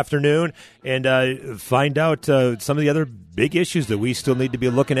this afternoon and find out some of the other big issues that we still need to be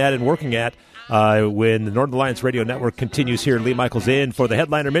looking at and working at when the Northern Alliance Radio Network continues here. Lee Michaels in for the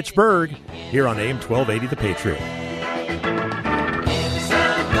headliner, Mitch Berg, here on AM 1280 The Patriot.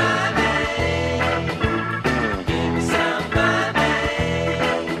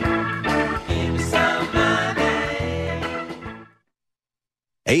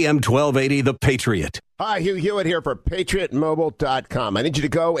 AM 1280, The Patriot. Hi, Hugh Hewitt here for PatriotMobile.com. I need you to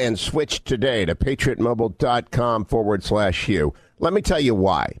go and switch today to PatriotMobile.com/Hugh. Let me tell you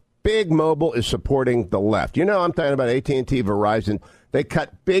why. Big Mobile is supporting the left. You know, I'm talking about AT&T, Verizon. They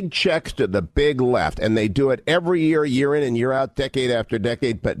cut big checks to the big left, and they do it every year, year in and year out, decade after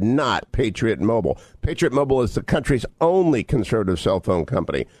decade, but not Patriot Mobile. Patriot Mobile is the country's only conservative cell phone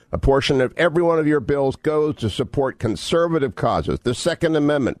company. A portion of every one of your bills goes to support conservative causes, the Second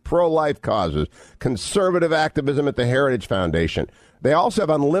Amendment, pro-life causes, conservative activism at the Heritage Foundation. They also have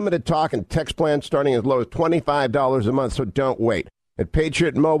unlimited talk and text plans starting as low as $25 a month, so don't wait. At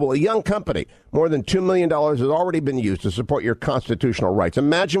Patriot Mobile, a young company, more than $2 million has already been used to support your constitutional rights.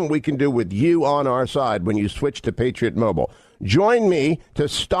 Imagine what we can do with you on our side when you switch to Patriot Mobile. Join me to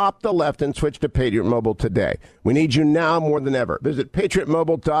stop the left and switch to Patriot Mobile today. We need you now more than ever. Visit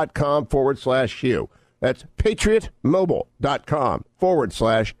PatriotMobile.com/Hugh. That's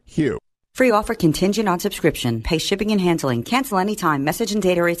PatriotMobile.com/Hugh. Free offer contingent on subscription. Pay shipping and handling. Cancel anytime. Message and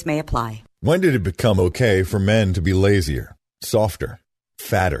data rates may apply. When did it become okay for men to be lazier, softer,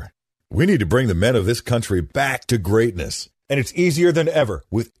 fatter? We need to bring the men of this country back to greatness. And it's easier than ever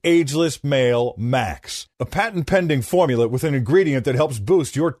with Ageless Male Max, a patent-pending formula with an ingredient that helps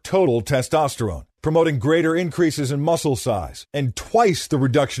boost your total testosterone, promoting greater increases in muscle size and twice the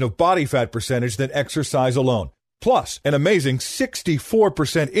reduction of body fat percentage than exercise alone. Plus, an amazing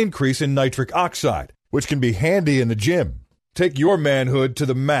 64% increase in nitric oxide, which can be handy in the gym. Take your manhood to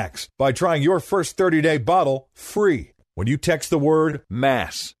the max by trying your first 30-day bottle free when you text the word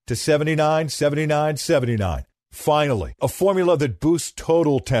MASS to 797979. Finally, a formula that boosts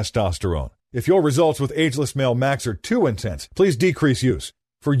total testosterone. If your results with Ageless Male Max are too intense, please decrease use.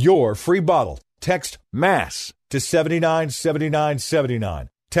 For your free bottle, text MASS to 797979.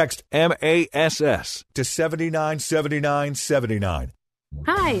 Text MASS to 797979.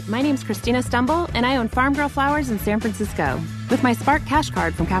 Hi, my name's Christina Stumble, and I own Farm Girl Flowers in San Francisco. With my Spark Cash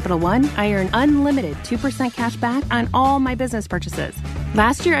Card from Capital One, I earn unlimited 2% cash back on all my business purchases.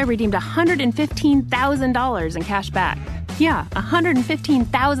 Last year, I redeemed $115,000 in cash back. Yeah,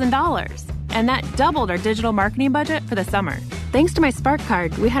 $115,000. And that doubled our digital marketing budget for the summer. Thanks to my Spark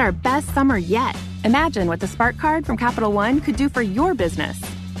Card, we had our best summer yet. Imagine what the Spark Card from Capital One could do for your business.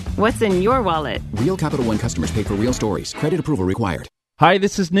 What's in your wallet? Real Capital One customers pay for real stories. Credit approval required. Hi,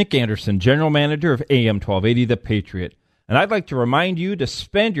 this is Nick Anderson, General Manager of AM 1280 The Patriot, and I'd like to remind you to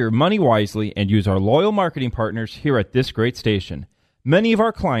spend your money wisely and use our loyal marketing partners here at this great station. Many of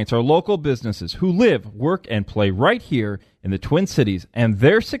our clients are local businesses who live, work, and play right here in the Twin Cities, and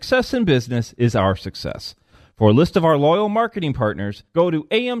their success in business is our success. For a list of our loyal marketing partners, go to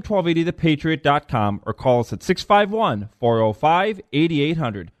am1280thepatriot.com or call us at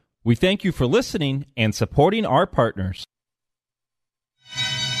 651-405-8800. We thank you for listening and supporting our partners.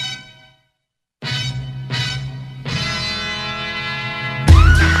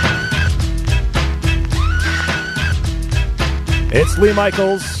 It's Lee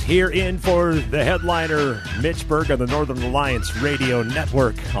Michaels here in for the headliner, Mitch Berg on the Northern Alliance Radio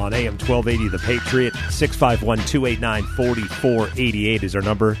Network on AM 1280 The Patriot. 651-289-4488 is our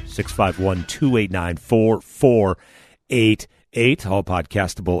number, 651-289-4488. All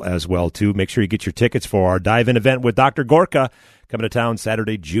podcastable as well, too. Make sure you get your tickets for our dive-in event with Dr. Gorka coming to town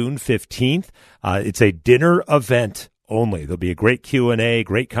Saturday, June 15th. It's a dinner event only. There'll be a great Q&A,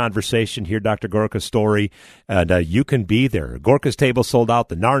 great conversation, hear Dr. Gorka's story, and you can be there. Gorka's table sold out,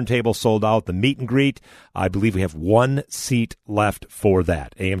 the Narn table sold out, the meet and greet. I believe we have one seat left for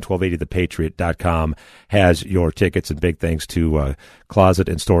that. AM1280thepatriot.com has your tickets, and big thanks to Closet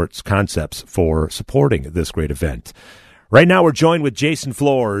and Storage Concepts for supporting this great event. Right now, we're joined with Jason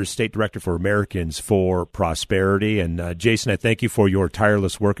Florhs, State Director for Americans for Prosperity. And Jason, I thank you for your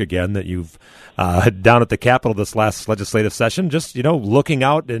tireless work again that you've down at the Capitol this last legislative session. Just, looking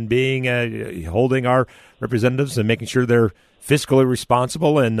out and being holding our representatives and making sure they're fiscally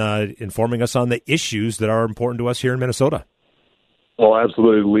responsible and informing us on the issues that are important to us here in Minnesota. Well,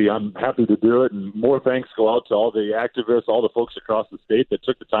 absolutely, Lee. I'm happy to do it, and more thanks go out to all the activists, all the folks across the state that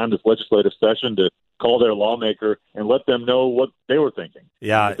took the time this legislative session to call their lawmaker and let them know what they were thinking.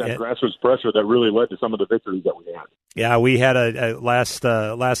 Yeah, that grassroots pressure that really led to some of the victories that we had. Yeah, we had a last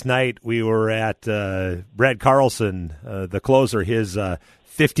night. We were at Brad Carlson, the closer, his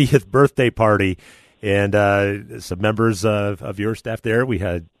 50th birthday party, and some members of your staff there. We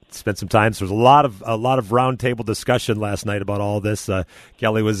had spent some time. So there was a lot of roundtable discussion last night about all this.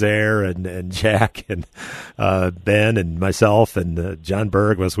 Kelly was there, and Jack, and Ben, and myself, and John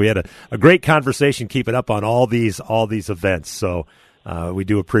Berg was. We had a great conversation keeping up on all these events. So we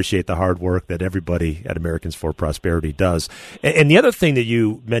do appreciate the hard work that everybody at Americans for Prosperity does. And the other thing that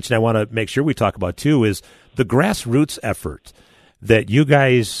you mentioned, I want to make sure we talk about too, is the grassroots effort that you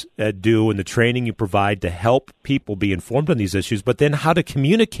guys do and the training you provide to help people be informed on these issues, but then how to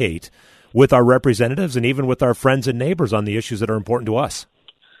communicate with our representatives and even with our friends and neighbors on the issues that are important to us.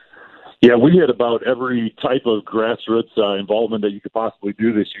 Yeah, we had about every type of grassroots involvement that you could possibly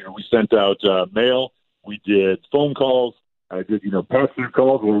do this year. We sent out mail. We did phone calls. I did, pass-through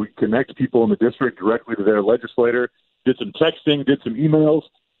calls where we connect people in the district directly to their legislator. Did some texting, did some emails.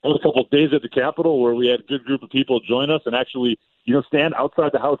 Had a couple of days at the Capitol where we had a good group of people join us and actually, stand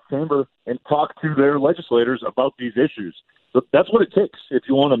outside the House chamber and talk to their legislators about these issues. So that's what it takes if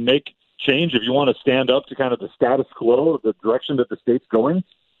you want to make change, if you want to stand up to kind of the status quo, the direction that the state's going.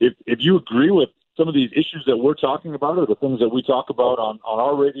 If you agree with some of these issues that we're talking about or the things that we talk about on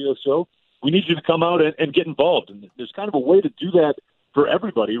our radio show, we need you to come out and get involved. And there's kind of a way to do that for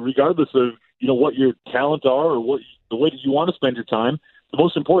everybody, regardless of, what your talents are or the way that you want to spend your time. The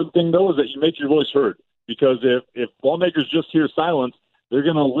most important thing, though, is that you make your voice heard. Because if lawmakers just hear silence, they're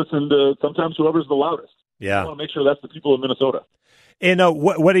going to listen to sometimes whoever's the loudest. Yeah. I want to make sure that's the people of Minnesota. And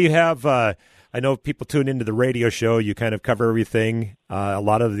what do you have? I know people tune into the radio show. You kind of cover everything, a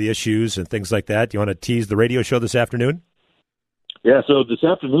lot of the issues and things like that. Do you want to tease the radio show this afternoon? Yeah, so this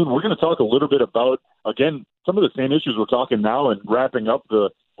afternoon we're going to talk a little bit about, again, some of the same issues we're talking now and wrapping up the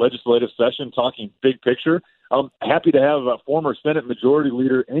legislative session, talking big picture. I'm happy to have former Senate Majority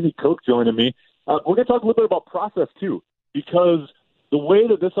Leader Amy Koch joining me. We're going to talk a little bit about process, too, because the way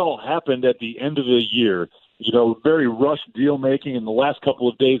that this all happened at the end of the year, very rushed deal-making in the last couple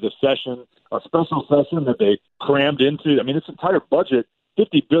of days of session, a special session that they crammed into, this entire budget,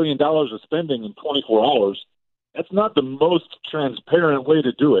 $50 billion of spending in 24 hours, that's not the most transparent way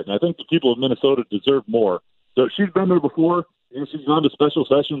to do it. And I think the people of Minnesota deserve more. So she's been there before. She's gone to special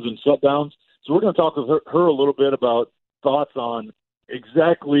sessions and shutdowns. So we're going to talk with her a little bit about thoughts on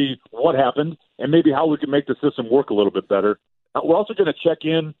exactly what happened and maybe how we can make the system work a little bit better. We're also going to check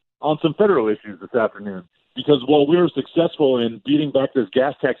in on some federal issues this afternoon because while we were successful in beating back this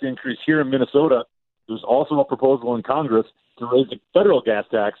gas tax increase here in Minnesota, there's also a proposal in Congress to raise the federal gas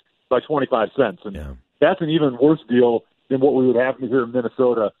tax by 25 cents. And that's an even worse deal than what we would have here in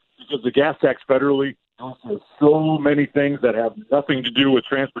Minnesota because the gas tax federally has so many things that have nothing to do with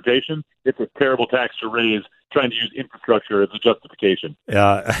transportation. It's a terrible tax to raise trying to use infrastructure as a justification.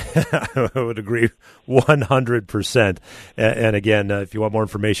 Yeah, I would agree 100%. And again, if you want more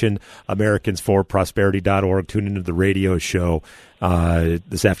information, AmericansForProsperity.org. Tune into the radio show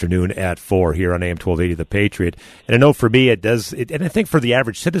this afternoon at 4 here on AM 1280 The Patriot. And I know for me it does, and I think for the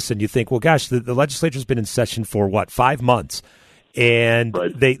average citizen, you think, well, gosh, the legislature's been in session for, 5 months? And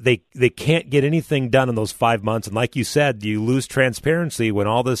right. they can't get anything done in those 5 months. And like you said, you lose transparency when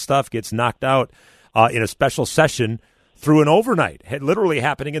all this stuff gets knocked out in a special session through an overnight, literally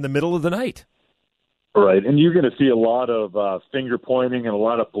happening in the middle of the night. Right, and you're going to see a lot of finger pointing and a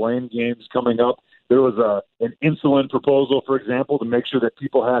lot of blame games coming up. There was an insulin proposal, for example, to make sure that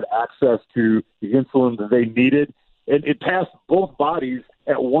people had access to the insulin that they needed. And it passed both bodies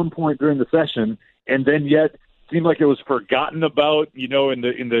at one point during the session, and then yet seemed like it was forgotten about, in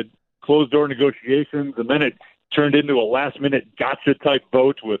the closed door negotiations, and then it turned into a last minute gotcha type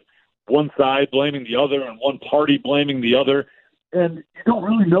vote with one side blaming the other and one party blaming the other. and you don't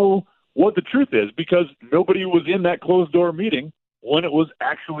really know what the truth is because nobody was in that closed-door meeting when it was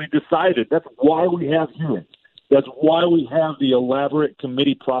actually decided. That's why we have hearings. That's why we have the elaborate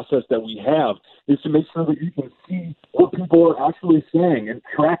committee process that we have, is to make sure that you can see what people are actually saying and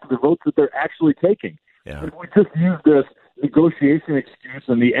track the votes that they're actually taking. Yeah. If we just use this negotiation excuse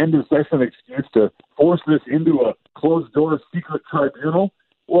and the end of session excuse to force this into a closed-door secret tribunal,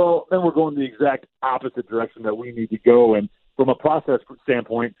 well, then we're going the exact opposite direction that we need to go. And from a process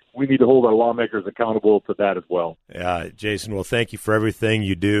standpoint, we need to hold our lawmakers accountable to that as well. Yeah, Jason, well, thank you for everything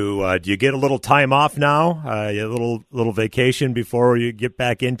you do. Do you get a little time off now, a little vacation before you get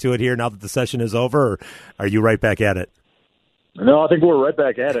back into it here now that the session is over, or are you right back at it? No, I think we're right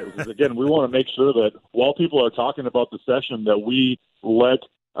back at it. Because, again, we want to make sure that while people are talking about the session, that we let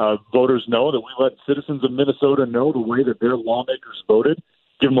voters know, that we let citizens of Minnesota know the way that their lawmakers voted,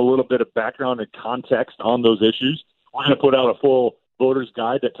 give them a little bit of background and context on those issues. We're going to put out a full voter's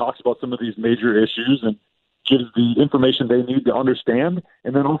guide that talks about some of these major issues and gives the information they need to understand,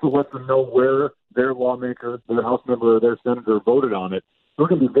 and then also lets them know where their lawmaker, their House member, or their senator voted on it. So we're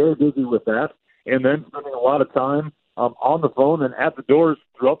going to be very busy with that, and then spending a lot of time on the phone and at the doors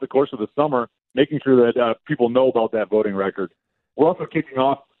throughout the course of the summer, making sure that people know about that voting record. We're also kicking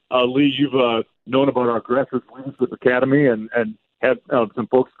off, Lee, you've known about our Grassroots Leadership Academy and had some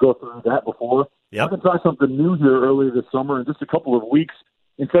folks go through that before. Yep. We're going to try something new here earlier this summer in just a couple of weeks.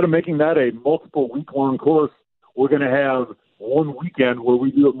 Instead of making that a multiple week-long course, we're going to have one weekend where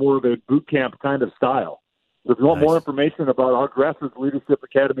we do it more of a boot camp kind of style. So if you want more information about our Grassroots Leadership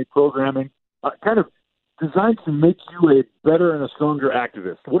Academy programming, kind of designed to make you a better and a stronger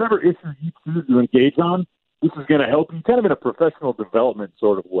activist. Whatever issue you choose to engage on, this is going to help you kind of in a professional development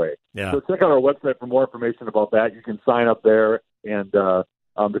sort of way. Yeah. So check out our website for more information about that. You can sign up there, and the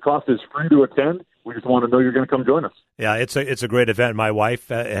cost is free to attend. We just want to know you're going to come join us. Yeah, it's a great event. My wife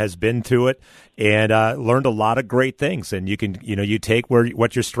has been to it and learned a lot of great things. And you can, you take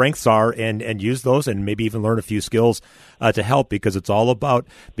what your strengths are and use those, and maybe even learn a few skills to help, because it's all about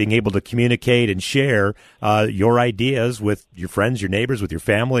being able to communicate and share your ideas with your friends, your neighbors, with your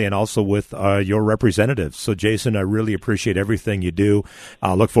family, and also with your representatives. So, Jason, I really appreciate everything you do.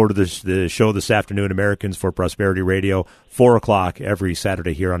 Look forward to the show this afternoon, Americans for Prosperity Radio, 4 o'clock every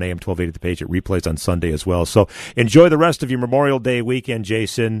Saturday here on AM 1280 The Patriot. Replays on Sunday as well. So enjoy the rest of your Memorial Day weekend,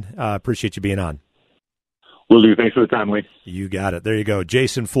 Jason. Appreciate you being on. Will do. Thanks for the time, Lee. You got it. There you go.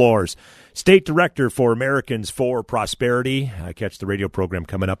 Jason Florhs, State Director for Americans for Prosperity. Catch the radio program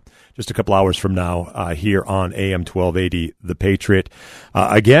coming up just a couple hours from now here on AM 1280 The Patriot.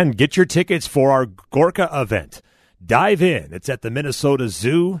 Again, get your tickets for our Gorka event. Dive in. It's at the Minnesota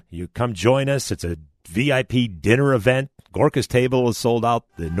Zoo. You come join us. It's a VIP dinner event. Gorka's table is sold out.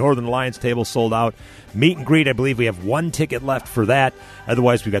 The Northern Alliance table is sold out. Meet and greet, I believe we have one ticket left for that.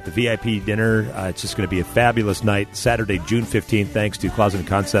 Otherwise, we've got the VIP dinner. It's just going to be a fabulous night, Saturday, June 15th. Thanks to Closet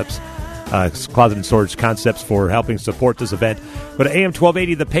and Storage Concepts for helping support this event. Go to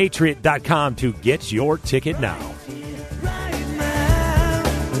am1280thepatriot.com to get your ticket now.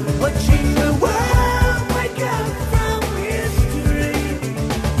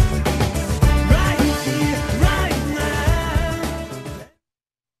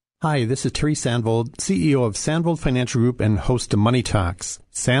 Hi, this is Terry Sandvold, CEO of Sandvold Financial Group and host of Money Talks.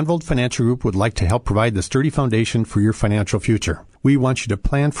 Sandvold Financial Group would like to help provide the sturdy foundation for your financial future. We want you to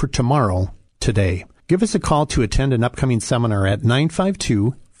plan for tomorrow, today. Give us a call to attend an upcoming seminar at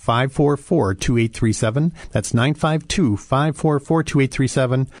 952-544-2837. That's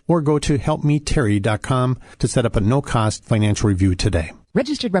 952-544-2837. Or go to helpmeterry.com to set up a no-cost financial review today.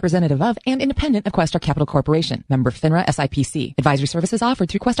 Registered representative of and independent of Questar Capital Corporation. Member FINRA SIPC. Advisory services offered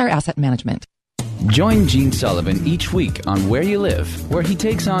through Questar Asset Management. Join Gene Sullivan each week on Where You Live, where he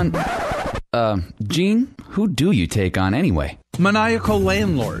takes on... Gene, who do you take on anyway? Maniacal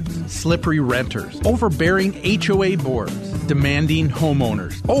landlords, slippery renters, overbearing HOA boards, demanding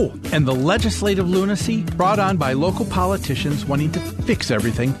homeowners. Oh, and the legislative lunacy brought on by local politicians wanting to fix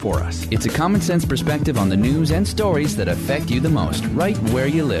everything for us. It's a common sense perspective on the news and stories that affect you the most, right where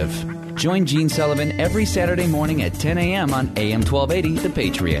you live. Join Gene Sullivan every Saturday morning at 10 a.m. on AM 1280 The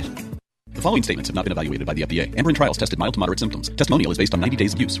Patriot. The following statements have not been evaluated by the FDA. Amberen trials tested mild to moderate symptoms. Testimonial is based on 90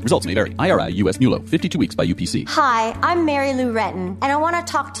 days of use. Results may vary. IRI US MULO, 52 weeks by UPC. Hi, I'm Mary Lou Retton, and I want to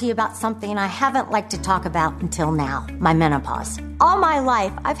talk to you about something I haven't liked to talk about until now, my menopause. All my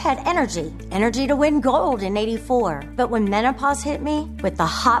life, I've had energy to win gold in '84. But when menopause hit me, with the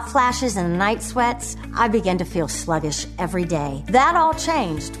hot flashes and night sweats, I began to feel sluggish every day. That all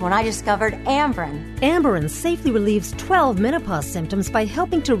changed when I discovered Amberen. Amberen safely relieves 12 menopause symptoms by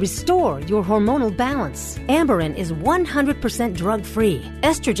helping to restore your hormonal balance. Amberen is 100% drug-free,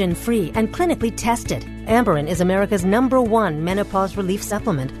 estrogen-free, and clinically tested. Amberen is America's #1 menopause relief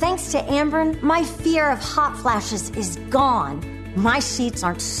supplement. Thanks to Amberen, my fear of hot flashes is gone. My sheets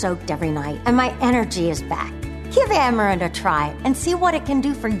aren't soaked every night, and my energy is back. Give Amberen a try and see what it can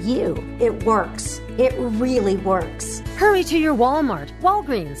do for you. It works. It really works. Hurry to your Walmart,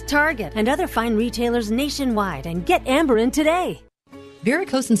 Walgreens, Target, and other fine retailers nationwide and get Amberen today.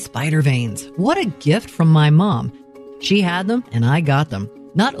 Varicose and spider veins. What a gift from my mom. She had them, and I got them.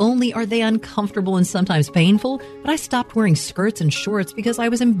 Not only are they uncomfortable and sometimes painful, but I stopped wearing skirts and shorts because I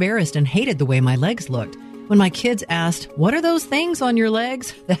was embarrassed and hated the way my legs looked. When my kids asked, "What are those things on your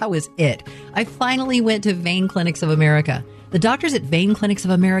legs?" that was it. I finally went to Vein Clinics of America. The doctors at Vein Clinics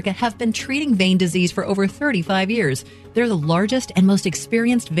of America have been treating vein disease for over 35 years. They're the largest and most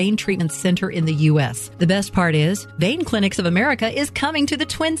experienced vein treatment center in the U.S. The best part is, Vein Clinics of America is coming to the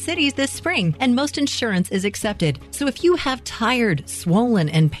Twin Cities this spring, and most insurance is accepted. So if you have tired, swollen,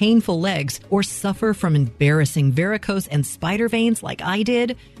 and painful legs, or suffer from embarrassing varicose and spider veins like I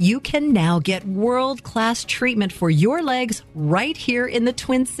did, you can now get world-class treatment for your legs right here in the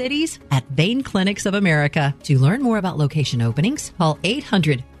Twin Cities at Vein Clinics of America. To learn more about location openings, call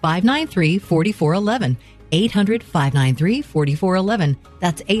 800-593-4411. 800-593-4411.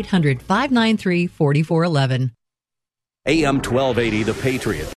 That's 800-593-4411. AM 1280, The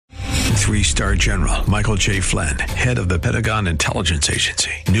Patriot. 3-star General Michael J. Flynn, head of the Pentagon Intelligence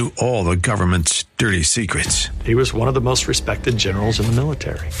Agency, knew all the government's dirty secrets. He was one of the most respected generals in the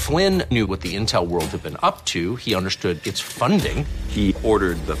military. Flynn knew what the intel world had been up to. He understood its funding. He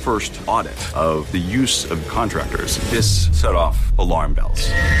ordered the first audit of the use of contractors. This set off alarm bells.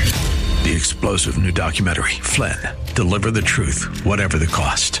 The explosive new documentary, Flynn, Deliver the Truth, Whatever the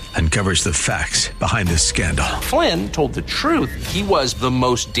Cost, uncovers the facts behind this scandal. Flynn told the truth. He was the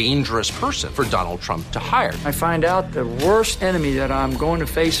most dangerous person for Donald Trump to hire. I find out the worst enemy that I'm going to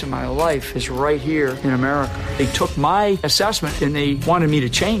face in my life is right here in America. They took my assessment and they wanted me to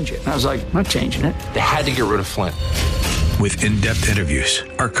change it. And I was like, I'm not changing it. They had to get rid of Flynn. With in-depth interviews,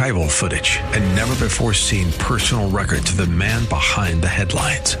 archival footage, and never-before-seen personal records of the man behind the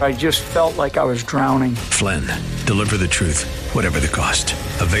headlines. I just felt like I was drowning. Flynn, Deliver the Truth, Whatever the Cost.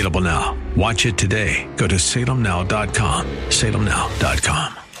 Available now. Watch it today. Go to salemnow.com.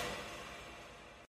 salemnow.com.